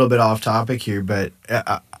of a little bit off topic here, but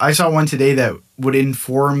I saw one today that would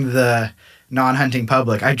inform the non-hunting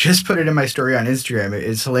public. I just put it in my story on Instagram.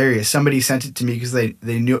 It's hilarious. Somebody sent it to me because they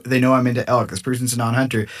know I'm into elk. This person's a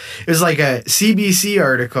non-hunter. It was like a CBC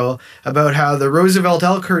article about how the Roosevelt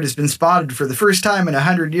elk herd has been spotted for the first time in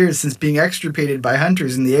 100 years since being extirpated by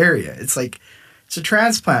hunters in the area. It's like, it's a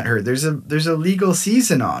transplant herd. There's a legal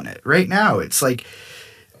season on it right now. It's like,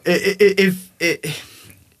 it's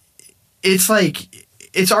like,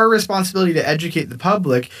 it's our responsibility to educate the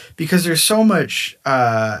public, because there's so much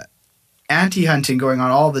anti-hunting going on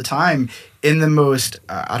all the time in the most,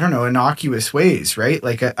 innocuous ways, right?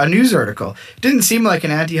 Like a news article. It didn't seem like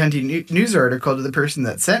an anti-hunting news article to the person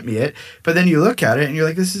that sent me it, but then you look at it and you're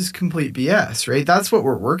like, this is complete BS, right? That's what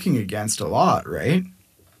we're working against a lot, right?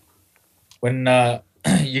 When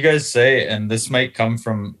you guys say, and this might come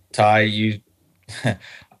from Ty,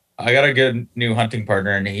 I got a good new hunting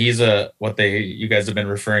partner, and he's you guys have been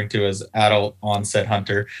referring to as adult onset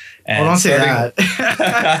hunter. And don't say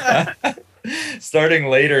that. Starting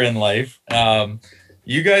later in life,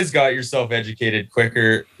 you guys got yourself educated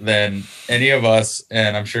quicker than any of us,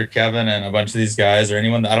 and I'm sure Kevin and a bunch of these guys, or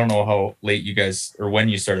anyone. I don't know how late you guys or when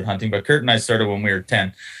you started hunting, but Kurt and I started when we were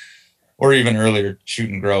 10. Or even earlier,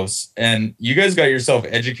 shooting grouse. And you guys got yourself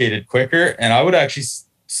educated quicker, and I would actually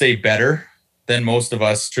say better than most of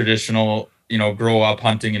us traditional, grow up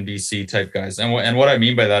hunting in BC type guys. And what I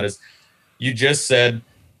mean by that is, you just said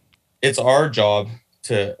it's our job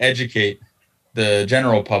to educate the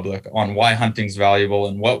general public on why hunting's valuable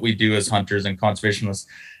and what we do as hunters and conservationists.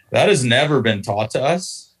 That has never been taught to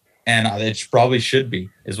us, and it probably should be,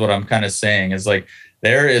 is what I'm kind of saying. Is like,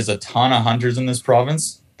 there is a ton of hunters in this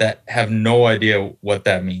province that have no idea what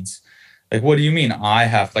that means. Like, what do you mean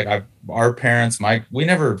our parents, we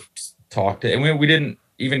never talked to, and we didn't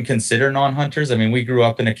even consider non-hunters. I mean, we grew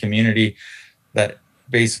up in a community that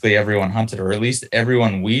basically everyone hunted, or at least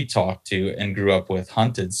everyone we talked to and grew up with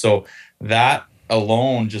hunted. So that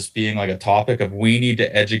alone, just being like a topic of, we need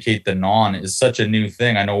to educate the non, is such a new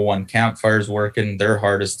thing. I know One Campfire's working their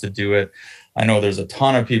hardest to do it. I know there's a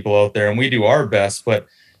ton of people out there, and we do our best, but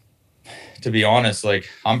to be honest, like,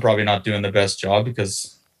 I'm probably not doing the best job,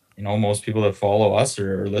 because, most people that follow us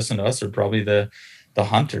or listen to us are probably the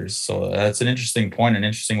hunters. So that's an interesting point, an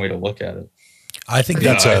interesting way to look at it. I think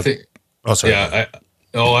I was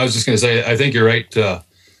just going to say, I think you're right, Dev,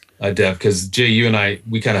 because Jay, you and I,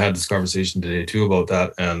 we kind of had this conversation today too about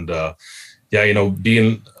that. And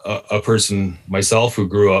being a person myself who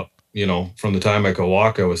grew up, from the time I could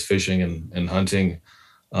walk, I was fishing and hunting.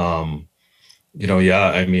 I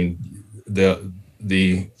mean,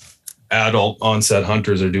 the adult onset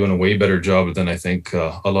hunters are doing a way better job than I think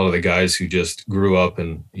a lot of the guys who just grew up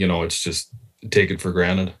and, it's just take it for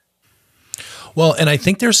granted. Well, and I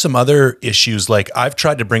think there's some other issues. Like, I've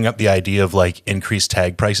tried to bring up the idea of like increased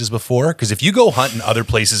tag prices before, because if you go hunt in other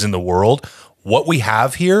places in the world, what we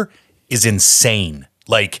have here is insane.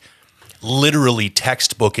 Like, literally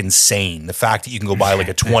textbook insane. The fact that you can go buy like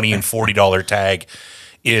a $20 and $40 tag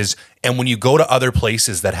is, and when you go to other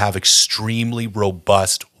places that have extremely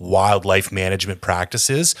robust wildlife management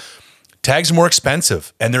practices, tags are more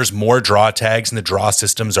expensive, and there's more draw tags, and the draw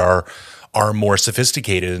systems are more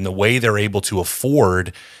sophisticated. And the way they're able to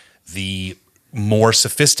afford the more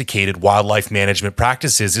sophisticated wildlife management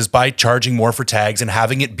practices is by charging more for tags and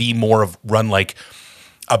having it be more of run like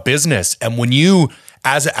a business. And when you,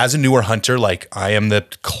 as a newer hunter, like I am, the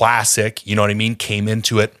classic, came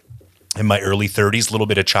into it in my early 30s, a little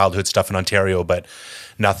bit of childhood stuff in Ontario, but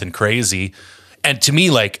nothing crazy. And to me,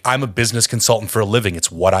 like, I'm a business consultant for a living.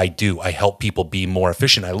 It's what I do. I help people be more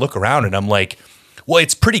efficient. I look around and I'm like, well,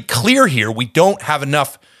 it's pretty clear here. We don't have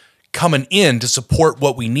enough coming in to support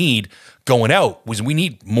what we need going out. We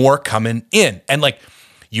need more coming in. And like,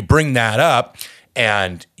 you bring that up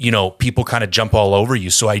and, people kind of jump all over you.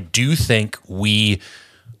 So I do think we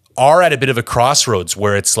are at a bit of a crossroads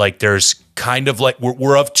where it's like, there's kind of like,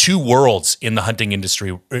 we're of two worlds in the hunting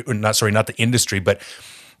industry, not the industry, but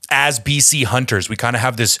as BC hunters, we kind of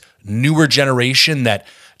have this newer generation that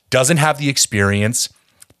doesn't have the experience,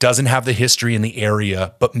 doesn't have the history in the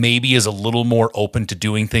area, but maybe is a little more open to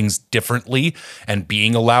doing things differently and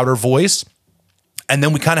being a louder voice. And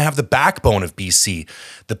then we kind of have the backbone of BC,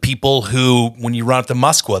 the people who, when you run up to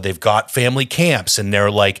Muskwa, they've got family camps and they're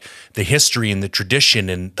like the history and the tradition.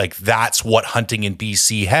 And like, that's what hunting in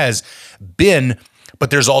BC has been. But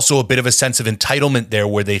there's also a bit of a sense of entitlement there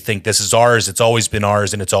where they think this is ours. It's always been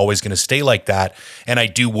ours and it's always going to stay like that. And I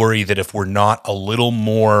do worry that if we're not a little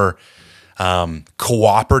more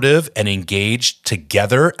cooperative and engaged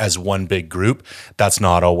together as one big group, that's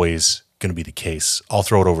not always going to be the case. I'll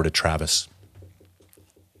throw it over to Travis.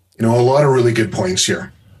 You know, a lot of really good points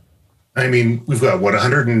here. I mean, we've got,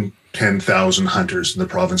 110,000 hunters in the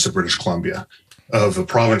province of British Columbia, of a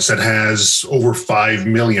province that has over 5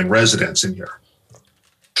 million residents in here.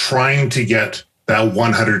 Trying to get that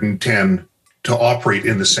 110 to operate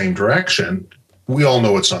in the same direction, we all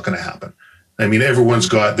know it's not going to happen. I mean, everyone's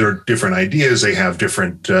got their different ideas. They have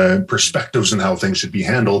different perspectives on how things should be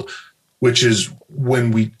handled, which is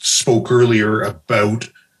when we spoke earlier about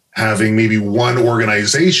having maybe one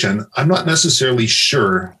organization. I'm not necessarily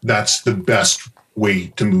sure that's the best way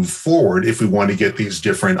to move forward if we want to get these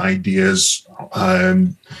different ideas,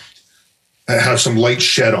 have some light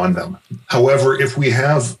shed on them. However, if we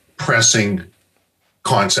have pressing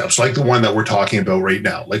concepts like the one that we're talking about right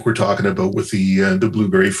now, like we're talking about with the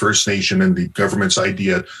Blueberry First Nation and the government's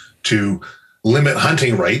idea to limit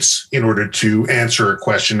hunting rights in order to answer a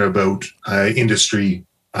question about industry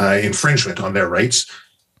infringement on their rights,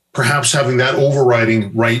 perhaps having that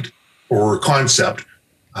overriding right or concept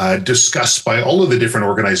discussed by all of the different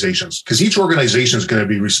organizations, because each organization is going to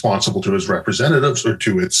be responsible to its representatives or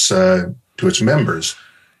to its members.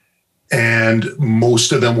 And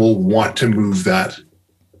most of them will want to move that.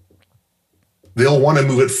 They'll want to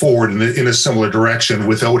move it forward in a similar direction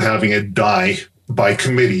without having it die by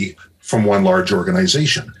committee from one large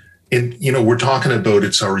organization. And, you know, we're talking about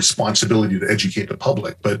it's our responsibility to educate the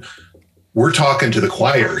public, but we're talking to the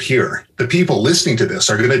choir here. The people listening to this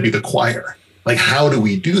are going to be the choir. Like, how do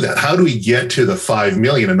we do that? How do we get to the 5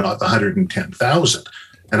 million and not the 110,000?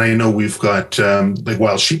 And I know we've got, like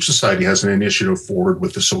Wild Sheep Society has an initiative forward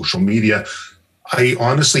with the social media. I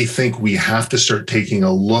honestly think we have to start taking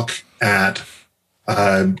a look at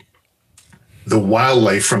the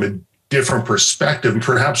wildlife from a different perspective, and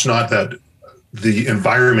perhaps not that the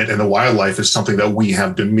environment and the wildlife is something that we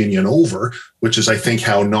have dominion over, which is, I think,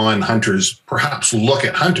 how non-hunters perhaps look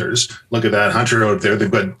at hunters. Look at that hunter out there.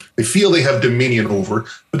 They feel they have dominion over,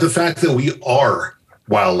 but the fact that we are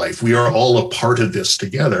wildlife, we are all a part of this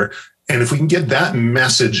together. And if we can get that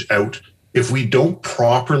message out, if we don't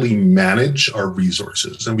properly manage our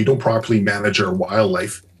resources and we don't properly manage our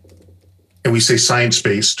wildlife, and we say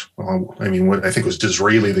science-based, I mean, what I think it was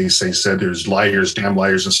Disraeli, they said there's liars, damn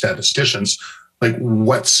liars, and statisticians. Like,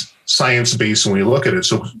 what's science-based when we look at it?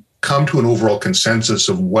 So come to an overall consensus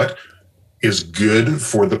of what is good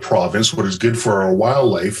for the province, what is good for our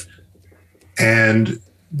wildlife, and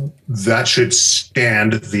that should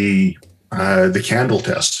stand the candle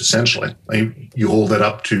test, essentially. You hold it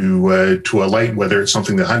up to a light, whether it's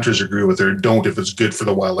something the hunters agree with or don't. If it's good for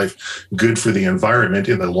the wildlife, good for the environment,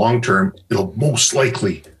 in the long term, it'll most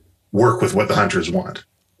likely work with what the hunters want.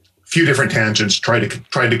 A few different tangents, try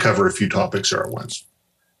to cover a few topics there at once.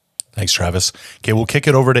 Thanks, Travis. Okay, we'll kick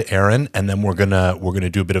it over to Aaron, and then we're gonna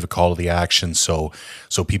do a bit of a call to the action, so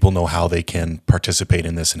people know how they can participate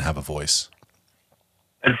in this and have a voice.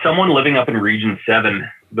 As someone living up in Region 7,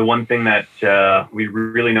 the one thing that we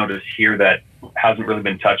really notice here that hasn't really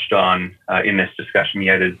been touched on in this discussion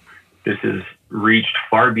yet is this has reached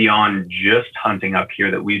far beyond just hunting up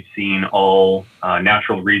here, that we've seen all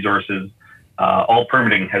natural resources, all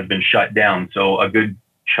permitting has been shut down. So a good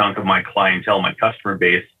chunk of my clientele, my customer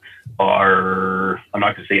base, are, I'm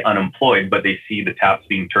not going to say unemployed, but they see the taps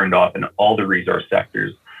being turned off in all the resource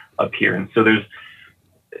sectors up here. And so there's,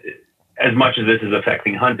 as much as this is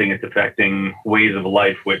affecting hunting, it's affecting ways of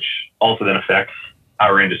life, which also then affects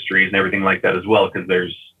our industries and everything like that as well, because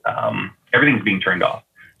there's everything's being turned off.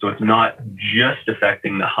 So it's not just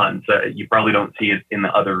affecting the hunts. You probably don't see it in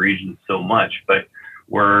the other regions so much, but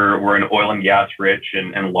we're an oil and gas rich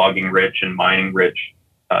and logging rich and mining rich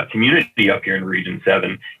community up here in Region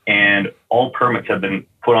 7, and all permits have been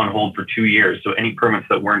put on hold for 2 years. So any permits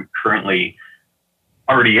that weren't currently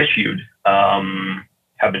already issued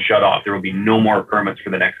have been shut off. There will be no more permits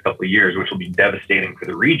for the next couple of years, which will be devastating for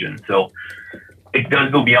the region. So it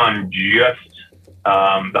does go beyond just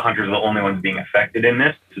the hunters are the only ones being affected in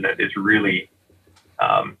this, so that it's really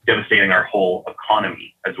devastating our whole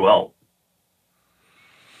economy as well.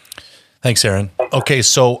 Thanks, Aaron. Okay,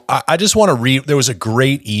 so I just want to read, there was a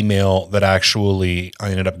great email that actually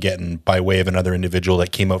I ended up getting by way of another individual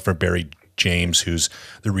that came out from Barrie James, who's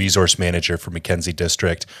the resource manager for Mackenzie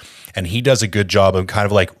District. And he does a good job of kind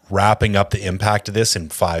of like wrapping up the impact of this in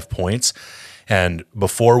 5 points. And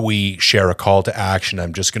before we share a call to action,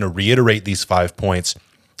 I'm just going to reiterate these 5 points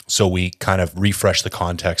so we kind of refresh the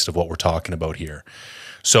context of what we're talking about here.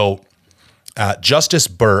 So Justice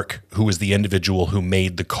Burke, who was the individual who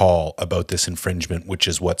made the call about this infringement, which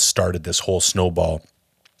is what started this whole snowball,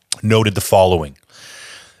 noted the following: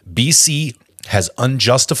 BC has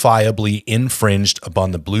unjustifiably infringed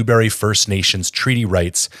upon the Blueberry First Nations treaty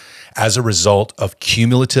rights as a result of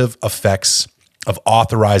cumulative effects of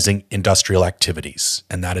authorizing industrial activities.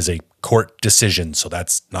 And that is a court decision, so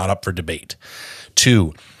that's not up for debate.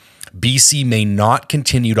 2, BC may not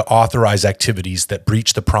continue to authorize activities that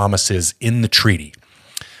breach the promises in the treaty.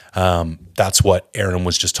 That's what Aaron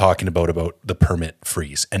was just talking about the permit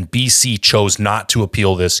freeze. And BC chose not to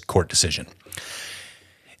appeal this court decision.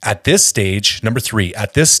 At this stage, number 3,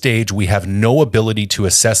 at this stage, we have no ability to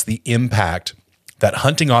assess the impact that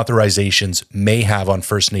hunting authorizations may have on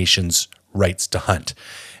First Nations rights to hunt.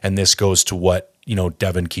 And this goes to what,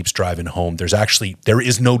 Devin keeps driving home. There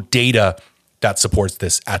is no data that supports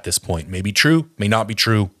this at this point. May be true, may not be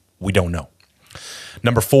true. We don't know.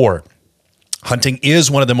 Number 4, hunting is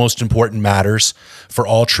one of the most important matters for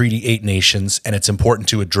all Treaty 8 nations, and it's important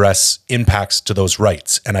to address impacts to those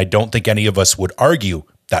rights. And I don't think any of us would argue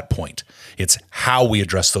that point. It's how we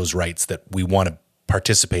address those rights that we want to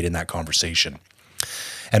participate in that conversation.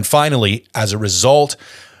 And finally, as a result,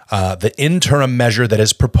 the interim measure that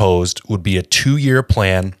is proposed would be a 2-year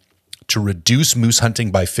plan to reduce moose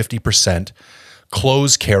hunting by 50%,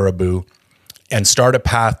 close caribou, and start a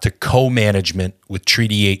path to co-management with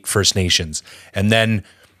Treaty 8 First Nations. And then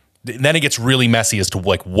it gets really messy as to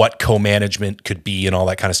like what co-management could be and all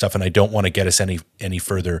that kind of stuff. And I don't want to get us any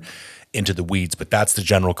further into the weeds, but that's the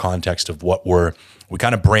general context of what we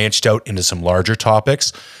kind of branched out into some larger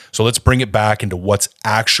topics. So let's bring it back into what's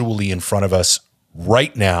actually in front of us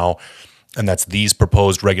right now. And that's these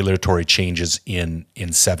proposed regulatory changes in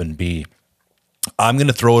 7B. I'm going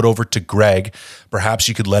to throw it over to Greg. Perhaps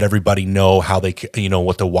you could let everybody know how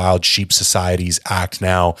what the Wild Sheep Society's Act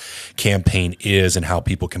Now campaign is and how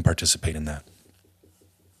people can participate in that.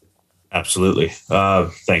 Absolutely.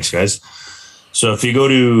 Thanks, guys. So if you go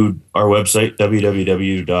to our website,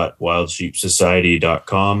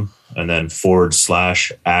 www.wildsheepsociety.com, and then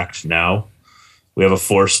 /Act Now, we have a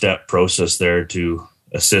 4-step process there to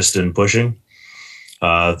assist in pushing.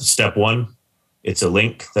 Step 1, it's a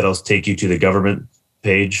link that'll take you to the government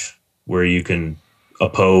page where you can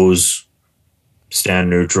oppose, stand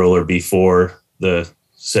neutral, or be for the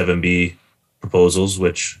 7B proposals,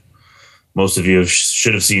 which most of you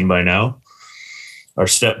should have seen by now. Our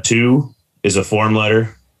step 2 is a form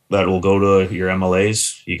letter that will go to your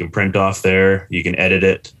MLAs. You can print off there. You can edit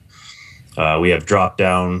it. We have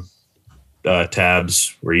drop-down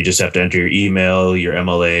tabs where you just have to enter your email, your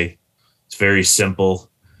MLA. It's very simple,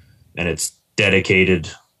 and it's dedicated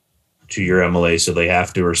to your MLA, so they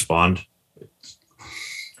have to respond.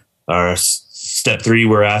 Our step 3,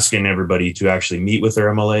 we're asking everybody to actually meet with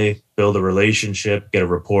their MLA, build a relationship, get a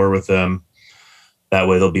rapport with them. That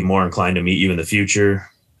way they'll be more inclined to meet you in the future.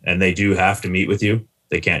 And they do have to meet with you.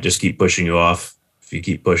 They can't just keep pushing you off. If you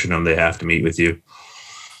keep pushing them, they have to meet with you.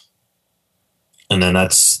 And then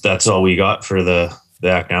that's all we got for the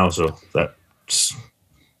Act Now. So that's...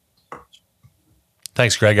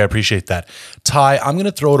 Thanks, Greg. I appreciate that. Ty, I'm going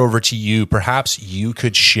to throw it over to you. Perhaps you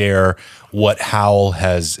could share what Howl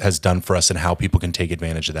has done for us and how people can take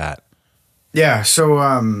advantage of that. Yeah.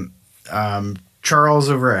 So Charles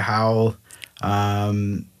over at Howl,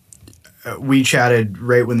 we chatted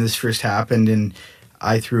right when this first happened, and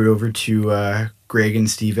I threw it over to Greg and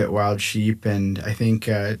Steve at Wild Sheep, and I think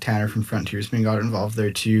Tanner from Frontiersman got involved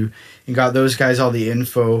there too, and got those guys all the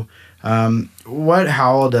info. What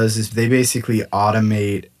Howl does is they basically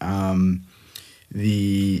automate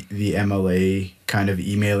the MLA kind of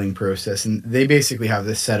emailing process, and they basically have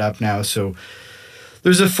this set up now. So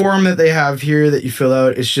there's a form that they have here that you fill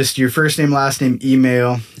out. It's just your first name, last name,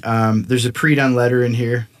 email. There's a pre-done letter in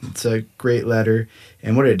here. It's a great letter.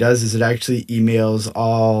 And what it does is it actually emails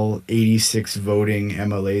all 86 voting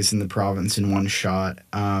MLAs in the province in one shot.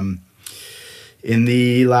 In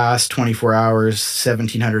the last 24 hours,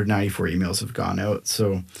 1,794 emails have gone out.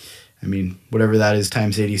 So, I mean, whatever that is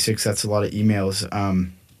times 86, that's a lot of emails.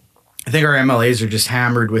 I think our MLAs are just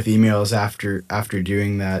hammered with emails after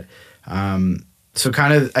doing that. So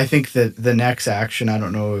kind of, I think that the next action, I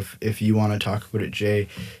don't know if you want to talk about it, Jay,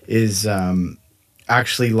 is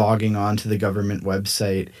actually logging on to the government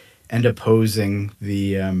website and opposing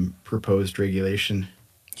the proposed regulation.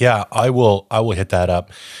 Yeah, I will hit that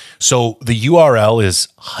up. So the URL is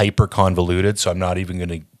hyper convoluted, so I'm not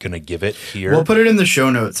even gonna give it here. We'll put it in the show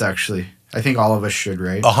notes, actually. I think all of us should,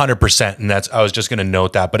 right? 100%. And I was just gonna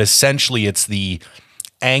note that. But essentially it's the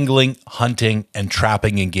angling, hunting, and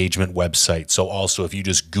trapping engagement website. So also if you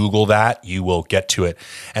just Google that, you will get to it.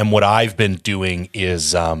 And what I've been doing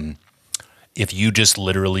is if you just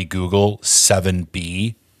literally Google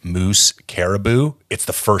 7B moose caribou, it's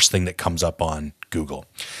the first thing that comes up on Google.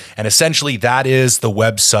 And essentially that is the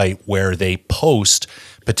website where they post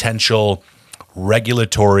potential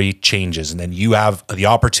regulatory changes. And then you have the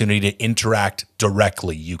opportunity to interact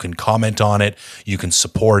directly. You can comment on it, you can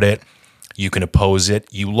support it, you can oppose it.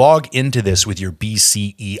 You log into this with your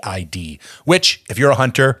BCE ID, which if you're a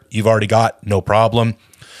hunter, you've already got, no problem.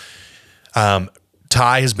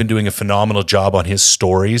 Ty has been doing a phenomenal job on his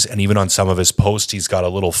stories, and even on some of his posts, he's got a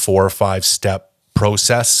little 4 or 5 step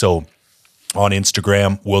process. So on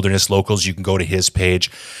Instagram, Wilderness Locals, you can go to his page,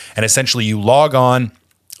 and essentially you log on,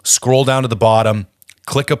 scroll down to the bottom,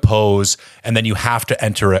 click oppose, and then you have to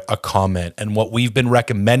enter a comment. And what we've been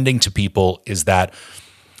recommending to people is that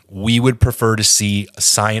we would prefer to see a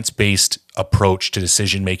science-based approach to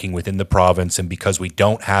decision-making within the province. And because we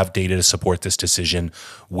don't have data to support this decision,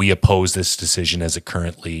 we oppose this decision as it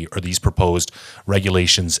currently, or these proposed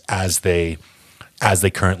regulations as they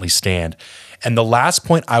currently stand. And the last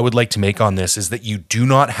point I would like to make on this is that you do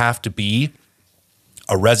not have to be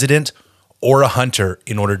a resident or a hunter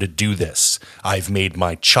in order to do this. I've made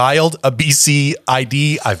my child a BC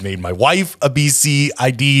ID. I've made my wife a BC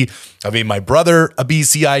ID. I've made my brother a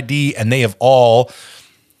BC ID, and they have all,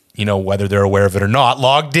 whether they're aware of it or not,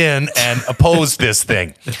 logged in and opposed this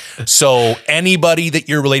thing. So anybody that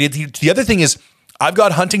you're related to, the other thing is I've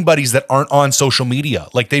got hunting buddies that aren't on social media.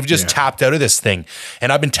 Like they've just tapped out of this thing.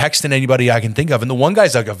 And I've been texting anybody I can think of. And the one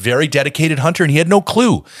guy's like a very dedicated hunter and he had no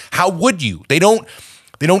clue. How would you? They don't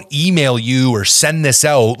email you or send this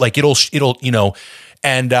out. Like it'll,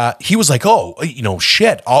 and he was like, oh,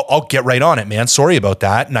 shit, I'll get right on it, man. Sorry about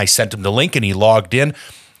that. And I sent him the link and he logged in.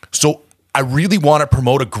 So I really want to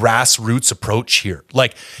promote a grassroots approach here.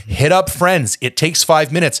 Like hit up friends. It takes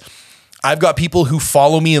 5 minutes. I've got people who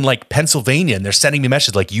follow me in like Pennsylvania and they're sending me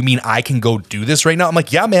messages like, you mean I can go do this right now? I'm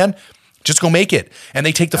like, yeah, man, just go make it. And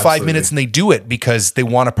they take the 5 minutes and they do it because they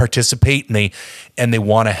want to participate and they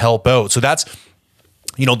want to help out. So that's,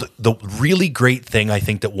 the really great thing I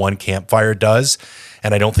think that One Campfire does,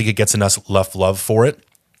 and I don't think it gets enough love for it,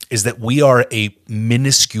 is that we are a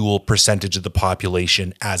minuscule percentage of the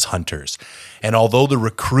population as hunters. And although the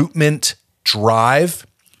recruitment drive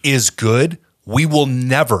is good, we will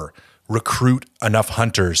never recruit enough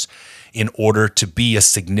hunters in order to be a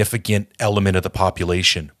significant element of the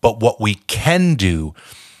population. But what we can do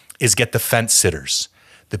is get the fence sitters,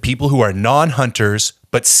 the people who are non-hunters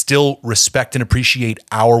but still respect and appreciate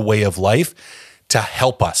our way of life, to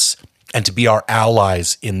help us and to be our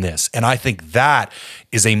allies in this. And I think that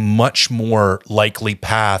is a much more likely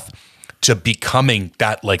path to becoming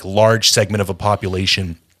that like large segment of a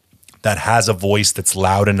population that has a voice that's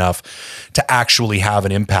loud enough to actually have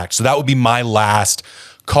an impact. So that would be my last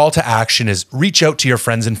call to action, is reach out to your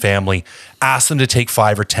friends and family, ask them to take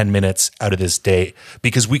 5 or 10 minutes out of this day,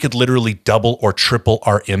 because we could literally double or triple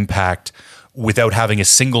our impact without having a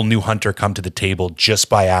single new hunter come to the table, just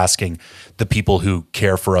by asking the people who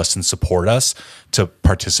care for us and support us to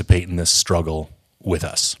participate in this struggle with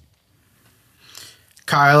us.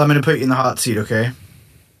 Kyle, I'm going to put you in the hot seat, okay?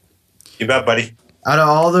 You bet, buddy. Out of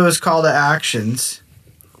all those call to actions,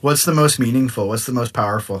 what's the most meaningful? What's the most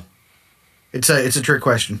powerful? It's a trick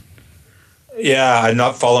question. Yeah, I'm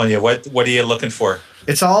not following you. What are you looking for?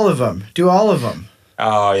 It's all of them. Do all of them.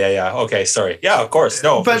 Oh, yeah. Okay, sorry. Yeah, of course.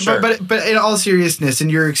 No, but for sure. But in all seriousness, in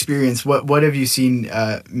your experience, what have you seen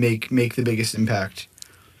make the biggest impact?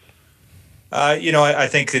 I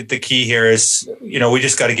think that the key here is, we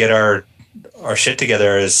just got to get our shit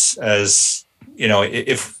together as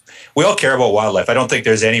if we all care about wildlife. I don't think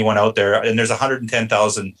there's anyone out there, and there's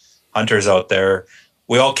 110,000 hunters out there.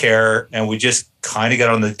 We all care, and we just kind of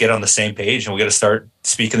get on the same page, and we got to start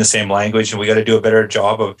speaking the same language, and we got to do a better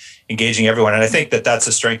job of engaging everyone. And I think that that's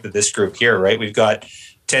the strength of this group here, right? We've got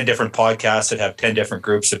 10 different podcasts that have 10 different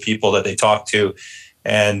groups of people that they talk to.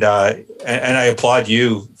 And I applaud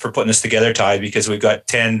you for putting this together, Ty, because we've got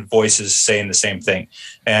 10 voices saying the same thing.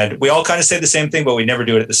 And we all kind of say the same thing, but we never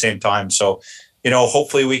do it at the same time. So,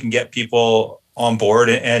 hopefully we can get people on board.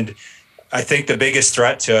 And I think the biggest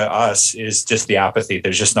threat to us is just the apathy.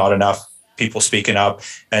 There's just not enough people speaking up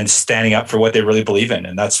and standing up for what they really believe in.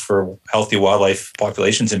 And that's for healthy wildlife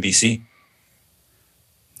populations in BC.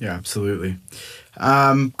 Yeah, absolutely.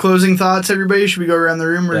 Closing thoughts, everybody? Should we go around the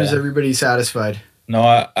room, or is Yeah. everybody satisfied? No,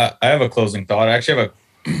 I have a closing thought. I actually have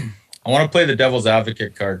I want to play the devil's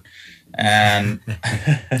advocate card, and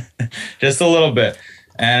just a little bit.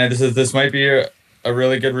 And this might be a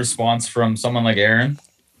really good response from someone like Aaron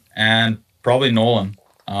and probably Nolan.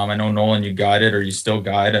 I know Nolan, you guided, or you still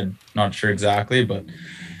guide. I'm not sure exactly, but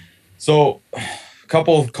so a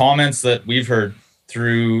couple of comments that we've heard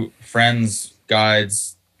through friends,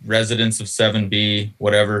 guides, residents of 7B,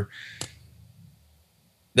 whatever.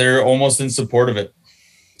 They're almost in support of it.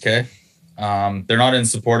 Okay. They're not in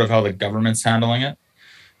support of how the government's handling it,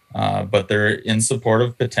 but they're in support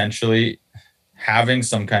of potentially having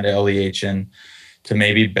some kind of LEH in to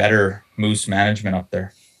maybe better moose management up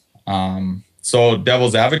there. So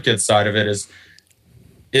devil's advocate side of it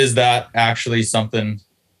is that actually something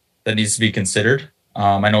that needs to be considered?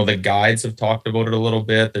 I know the guides have talked about it a little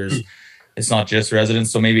bit. It's not just residents.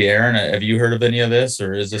 So maybe Aaron, have you heard of any of this,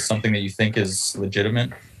 or is this something that you think is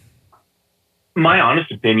legitimate? My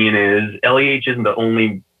honest opinion is LEH isn't the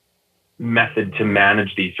only method to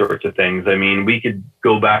manage these sorts of things. I mean, we could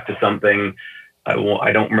go back to something, I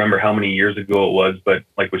don't remember how many years ago it was, but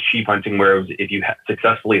like with sheep hunting, where it was, if you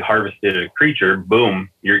successfully harvested a creature, boom,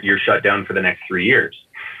 you're shut down for the next 3 years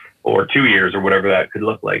or 2 years or whatever that could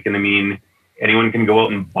look like. And I mean, anyone can go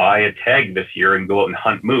out and buy a tag this year and go out and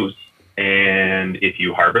hunt moose. And if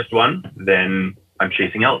you harvest one, then I'm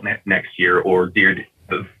chasing out next year or deer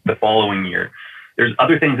the following year. There's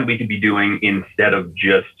other things that we could be doing instead of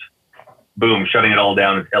just boom, shutting it all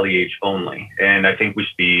down as LEH only. And I think we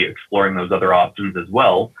should be exploring those other options as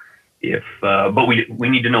well. But we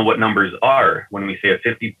need to know what numbers are. When we say a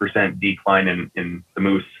 50% decline in the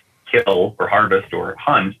moose kill or harvest or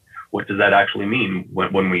hunt, what does that actually mean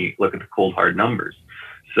when we look at the cold hard numbers?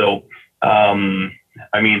 So,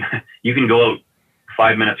 I mean, you can go out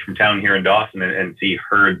 5 minutes from town here in Dawson and see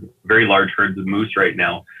very large herds of moose right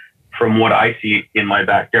now. From what I see in my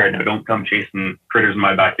backyard, now don't come chasing critters in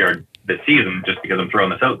my backyard this season just because I'm throwing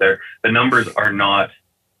this out there. The numbers are not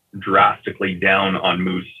drastically down on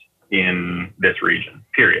moose in this region,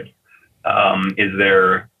 period. Is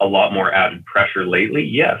there a lot more added pressure lately?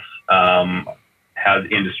 Yes. Has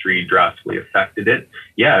industry drastically affected it?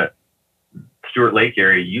 Yeah. Stewart Lake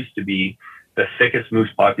area used to be the thickest moose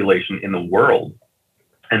population in the world.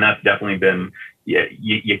 And that's definitely been,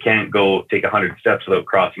 you can't go take 100 steps without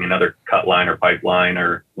crossing another cut line or pipeline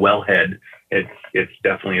or wellhead. It's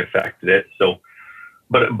definitely affected it. So,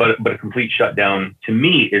 but a complete shutdown to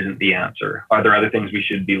me isn't the answer. Are there other things we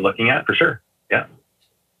should be looking at? For sure. Yeah.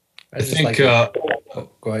 I think, go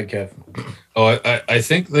ahead, Kev. I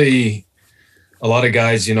think a lot of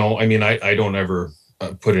guys, I mean, I don't ever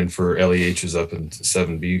put in for LEHs up in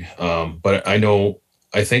 7B, but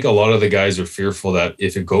I think a lot of the guys are fearful that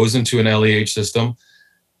if it goes into an LEH system,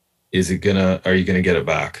 are you gonna get it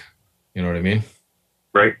back? You know what I mean?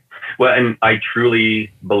 Right. Well, and I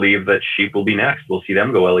truly believe that sheep will be next. We'll see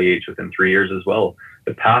them go LEH within 3 years as well.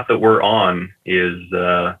 The path that we're on is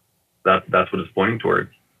that's what it's pointing towards.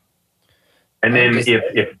 And then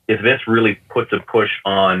if this really puts a push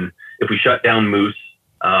on, if we shut down moose,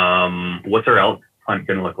 what's our elk hunt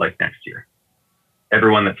going to look like next year?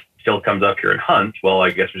 Everyone that still comes up here and hunts, well,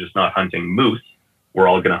 I guess we're just not hunting moose. We're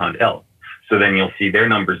all going to hunt elk. So then you'll see their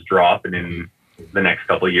numbers drop, and in the next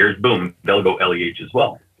couple of years, boom, they'll go LEH as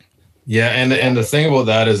well. Yeah, and the thing about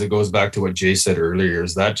that is it goes back to what Jay said earlier,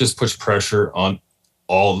 is that just puts pressure on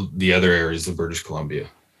all the other areas of British Columbia.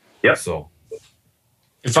 Yeah. So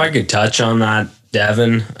if I could touch on that,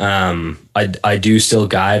 Devin, I do still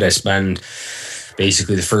guide. I spend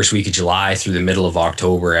basically the first week of July through the middle of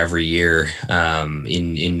October every year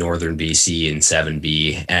in northern BC in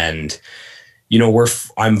 7B. And,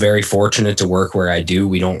 I'm very fortunate to work where I do.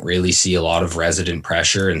 We don't really see a lot of resident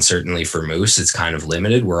pressure, and certainly for moose, it's kind of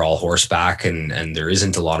limited. We're all horseback, and there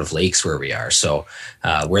isn't a lot of lakes where we are. So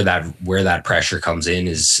where that pressure comes in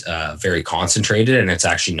is very concentrated, and it's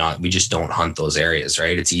actually not. We just don't hunt those areas,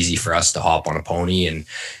 right? It's easy for us to hop on a pony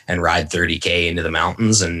and ride 30K into the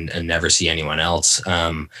mountains and never see anyone else.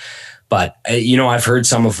 But I've heard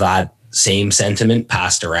some of that same sentiment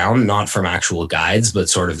passed around, not from actual guides, but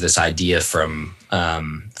sort of this idea from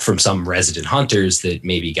some resident hunters that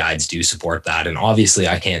maybe guides do support that. And obviously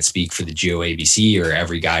I can't speak for the GOABC or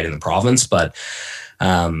every guide in the province, but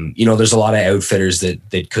there's a lot of outfitters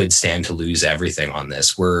that could stand to lose everything on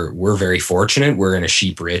this. We're very fortunate. We're in a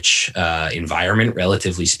sheep rich environment,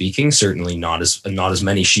 relatively speaking. Certainly not as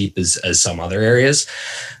many sheep as some other areas.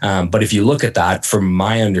 But if you look at that, from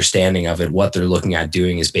my understanding of it, what they're looking at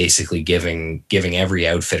doing is basically giving every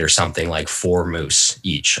outfitter something like 4 moose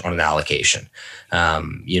each on an allocation.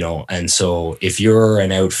 And so if you're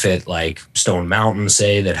an outfit like Stone Mountain,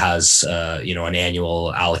 say, that has, an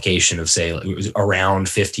annual allocation of, say, around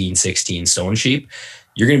 15, 16 stone sheep,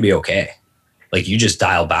 you're going to be okay. Like, you just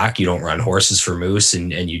dial back, you don't run horses for moose,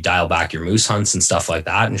 and you dial back your moose hunts and stuff like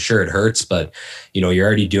that. And sure, it hurts, but you're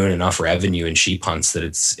already doing enough revenue in sheep hunts that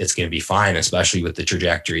it's going to be fine, especially with the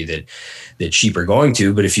trajectory that sheep are going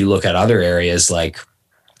to. But if you look at other areas like,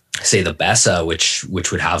 say, the Bessa, which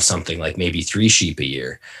would have something like maybe 3 sheep a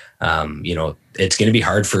year, it's going to be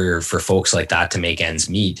hard for folks like that to make ends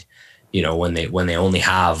meet, when they only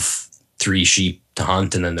have 3 sheep to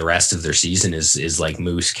hunt, and then the rest of their season is like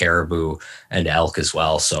moose, caribou, and elk as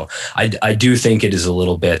well. So I do think it is a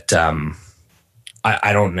little bit,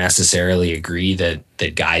 I don't necessarily agree that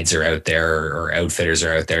guides are out there or outfitters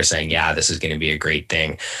are out there saying, yeah, this is going to be a great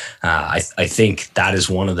thing. I think that is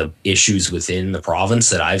one of the issues within the province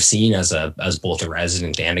that I've seen as both a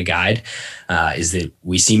resident and a guide, is that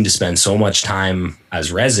we seem to spend so much time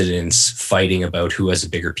as residents fighting about who has a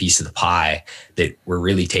bigger piece of the pie that we're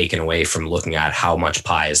really taken away from looking at how much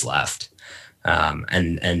pie is left.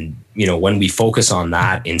 When we focus on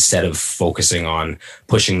that, instead of focusing on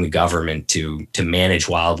pushing the government to manage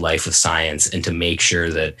wildlife with science and to make sure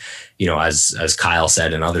that, as Kyle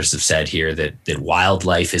said and others have said here, that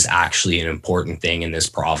wildlife is actually an important thing in this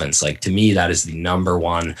province. Like, to me, that is the number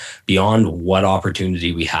one, beyond what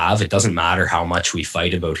opportunity we have. It doesn't matter how much we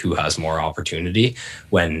fight about who has more opportunity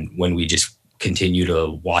when we just continue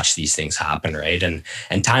to watch these things happen, right? And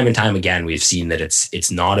time again, we've seen that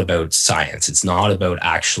it's not about science. It's not about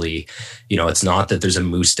actually, it's not that there's a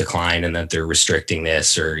moose decline and that they're restricting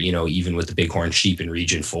this, or, even with the bighorn sheep in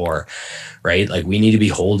Region 4, right? Like, we need to be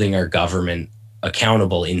holding our government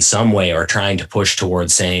accountable in some way, or trying to push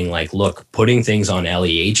towards saying, like, look, putting things on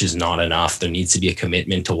LEH is not enough. There needs to be a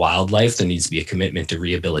commitment to wildlife. There needs to be a commitment to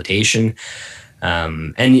rehabilitation.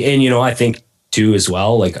 I think too, as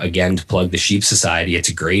well, like, again, to plug the Sheep Society, it's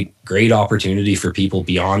a great opportunity for people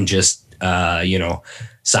beyond just,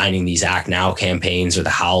 signing these Act Now campaigns or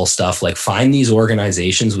the Howl stuff. Like, find these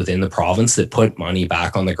organizations within the province that put money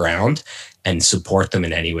back on the ground and support them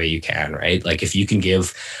in any way you can, right? Like, if you can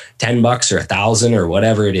give $10 or $1,000 or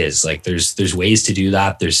whatever it is, like, there's ways to do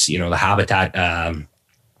that. There's, the Habitat,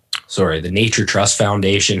 the Nature Trust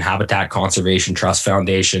Foundation, Habitat Conservation Trust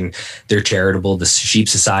Foundation, they're charitable. The Sheep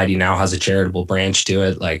Society now has a charitable branch to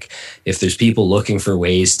it. Like, if there's people looking for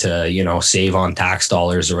ways to, save on tax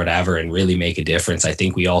dollars or whatever and really make a difference, I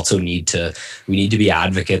think we also need to be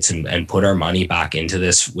advocates and put our money back into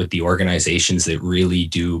this with the organizations that really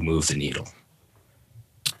do move the needle.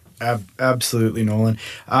 Absolutely, Nolan.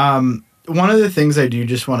 One of the things I do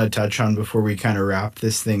just want to touch on before we kind of wrap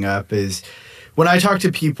this thing up is, when I talk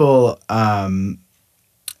to people outside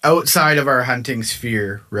of our hunting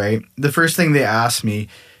sphere, right, the first thing they ask me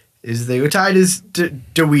is,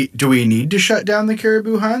 do we need to shut down the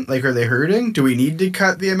caribou hunt? Like, are they hurting? Do we need to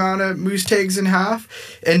cut the amount of moose tags in half?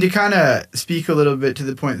 And to kind of speak a little bit to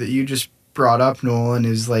the point that you just brought up, Nolan,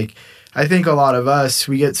 is like, I think a lot of us,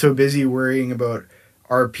 we get so busy worrying about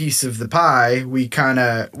our piece of the pie, we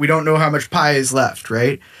don't know how much pie is left,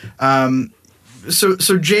 right?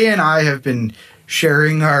 So Jay and I have been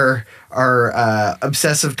sharing our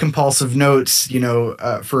obsessive compulsive notes,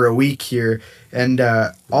 for a week here, and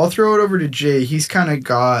I'll throw it over to Jay. He's kind of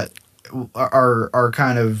got our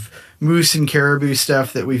kind of moose and caribou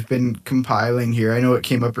stuff that we've been compiling here. I know it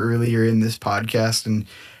came up earlier in this podcast, and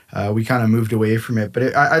we kind of moved away from it,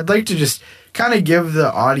 but I'd like to just kind of give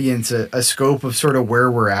the audience a scope of sort of where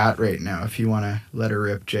we're at right now, if you want to let her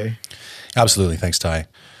rip, Jay. Absolutely. Thanks, Ty.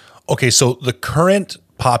 Okay, so the current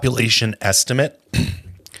population estimate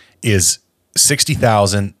is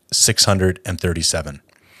 60,637.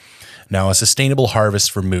 Now, a sustainable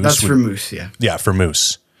harvest for moose. That's for moose, yeah. Yeah, for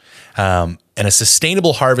moose. And a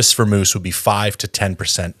sustainable harvest for moose would be 5 to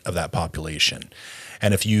 10% of that population.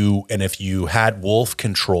 And if you had wolf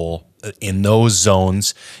control in those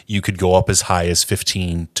zones, you could go up as high as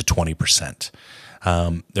 15 to 20%.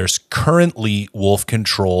 There's currently wolf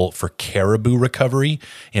control for caribou recovery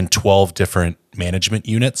in 12 different management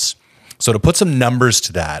units. So to put some numbers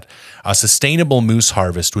to that, a sustainable moose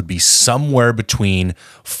harvest would be somewhere between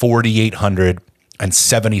 4,800 and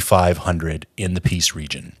 7,500 in the Peace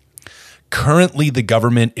region. Currently, the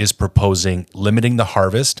government is proposing limiting the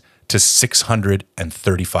harvest to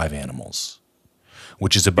 635 animals,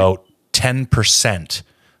 which is about 10%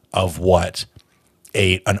 of what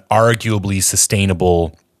an arguably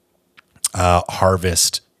sustainable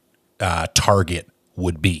harvest target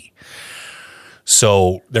would be.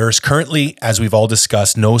 So there's currently, as we've all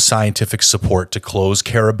discussed, no scientific support to close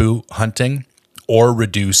caribou hunting or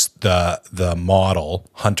reduce the model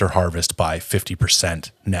hunter harvest by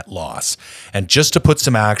 50% net loss. And just to put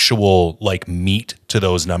some actual like meat to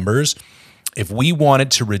those numbers, if we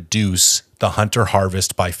wanted to reduce the hunter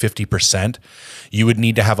harvest by 50%, you would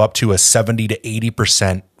need to have up to a 70 to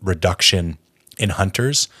 80% reduction in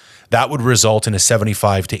hunters. That would result in a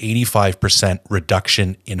 75 to 85%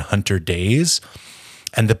 reduction in hunter days.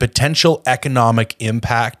 And the potential economic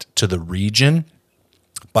impact to the region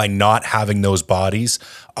by not having those bodies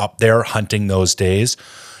up there hunting those days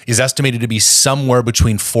is estimated to be somewhere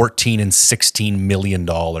between $14 and $16 million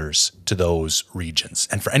to those regions.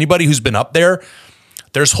 And for anybody who's been up there,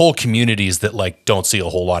 there's whole communities that like don't see a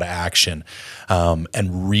whole lot of action.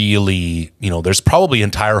 And really, there's probably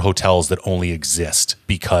entire hotels that only exist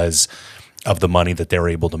because of the money that they're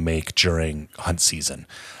able to make during hunt season.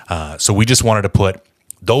 So we just wanted to put,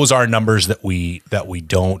 those are numbers that we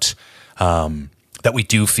don't, that we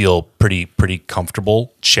do feel pretty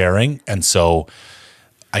comfortable sharing. And so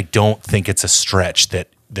I don't think it's a stretch that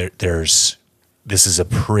this is a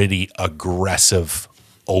pretty aggressive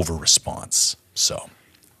over response. So.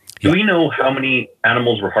 Do we know how many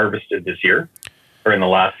animals were harvested this year or in the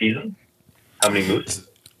last season? How many moose?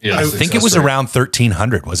 Yeah, I think it was around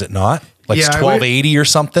 1,300, was it not? Like 1,280 or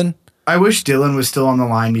something? I wish Dylan was still on the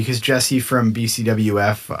line because Jesse from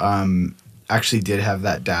BCWF actually did have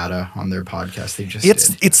that data on their podcast.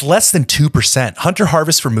 It's less than 2%. Hunter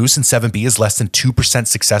harvest for moose in 7B is less than 2%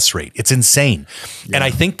 success rate. It's insane. Yeah. And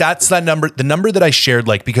I think that's the number that I shared,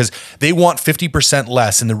 like, because they want 50%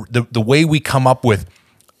 less. And the way we come up with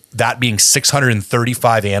that being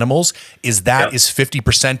 635 animals is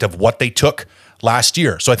 50% of what they took last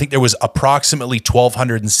year. So I think there was approximately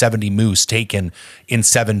 1,270 moose taken in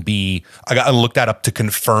 7B. I got to look that up to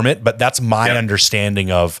confirm it, but that's my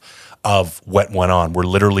understanding of what went on. We're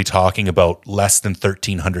literally talking about less than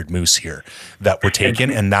 1,300 moose here that were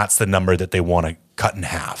taken, and that's the number that they want to cut in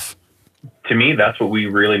half. To me, that's what we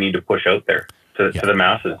really need to push out there to the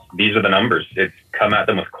masses. These are the numbers. It's come at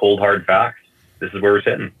them with cold, hard facts. This is where we're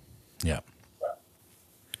sitting. Yeah.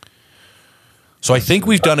 So I think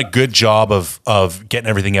we've done a good job of getting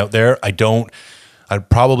everything out there. I'm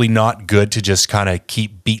probably not good to just kind of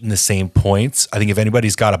keep beating the same points. I think if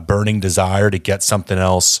anybody's got a burning desire to get something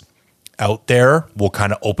else out there, we'll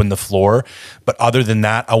kind of open the floor. But other than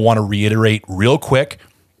that, I want to reiterate real quick,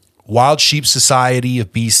 Wild Sheep Society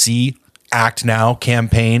of BC, Act Now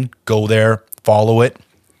campaign, go there, follow it.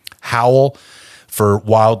 Howl for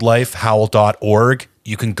wildlife, howl.org.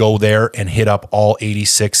 You can go there and hit up all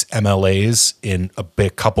 86 MLAs in a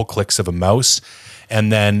couple clicks of a mouse.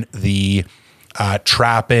 And then the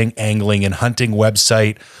trapping, angling, and hunting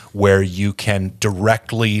website where you can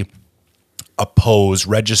directly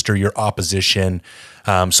register your opposition.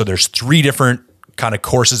 So there's 3 different kind of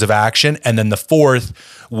courses of action. And then the 4th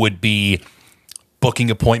would be booking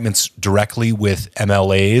appointments directly with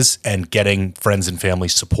MLAs and getting friends and family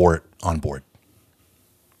support on board.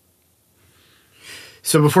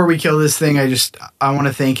 So before we kill this thing, I want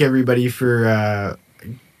to thank everybody for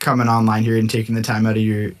coming online here and taking the time out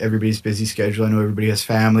of everybody's busy schedule. I know everybody has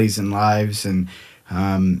families and lives, and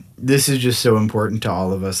this is just so important to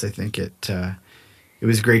all of us. I think it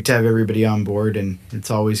was great to have everybody on board, and it's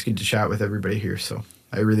always good to chat with everybody here. So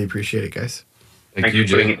I really appreciate it, guys. Thank you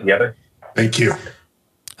for putting it together. Thank you.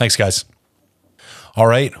 Thanks, guys. All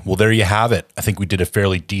right. Well, there you have it. I think we did a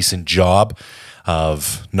fairly decent job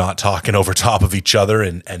of not talking over top of each other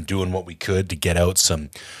and doing what we could to get out some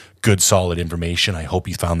good, solid information. I hope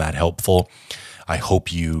you found that helpful. I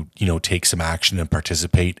hope you take some action and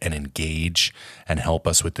participate and engage and help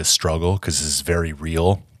us with this struggle, because this is very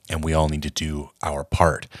real and we all need to do our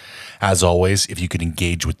part. As always, if you could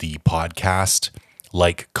engage with the podcast,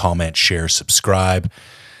 like, comment, share, subscribe,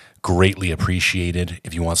 greatly appreciated.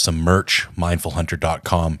 If you want some merch,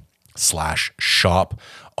 mindfulhunter.com/shop.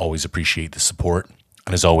 Always appreciate the support.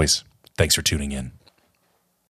 And as always, thanks for tuning in.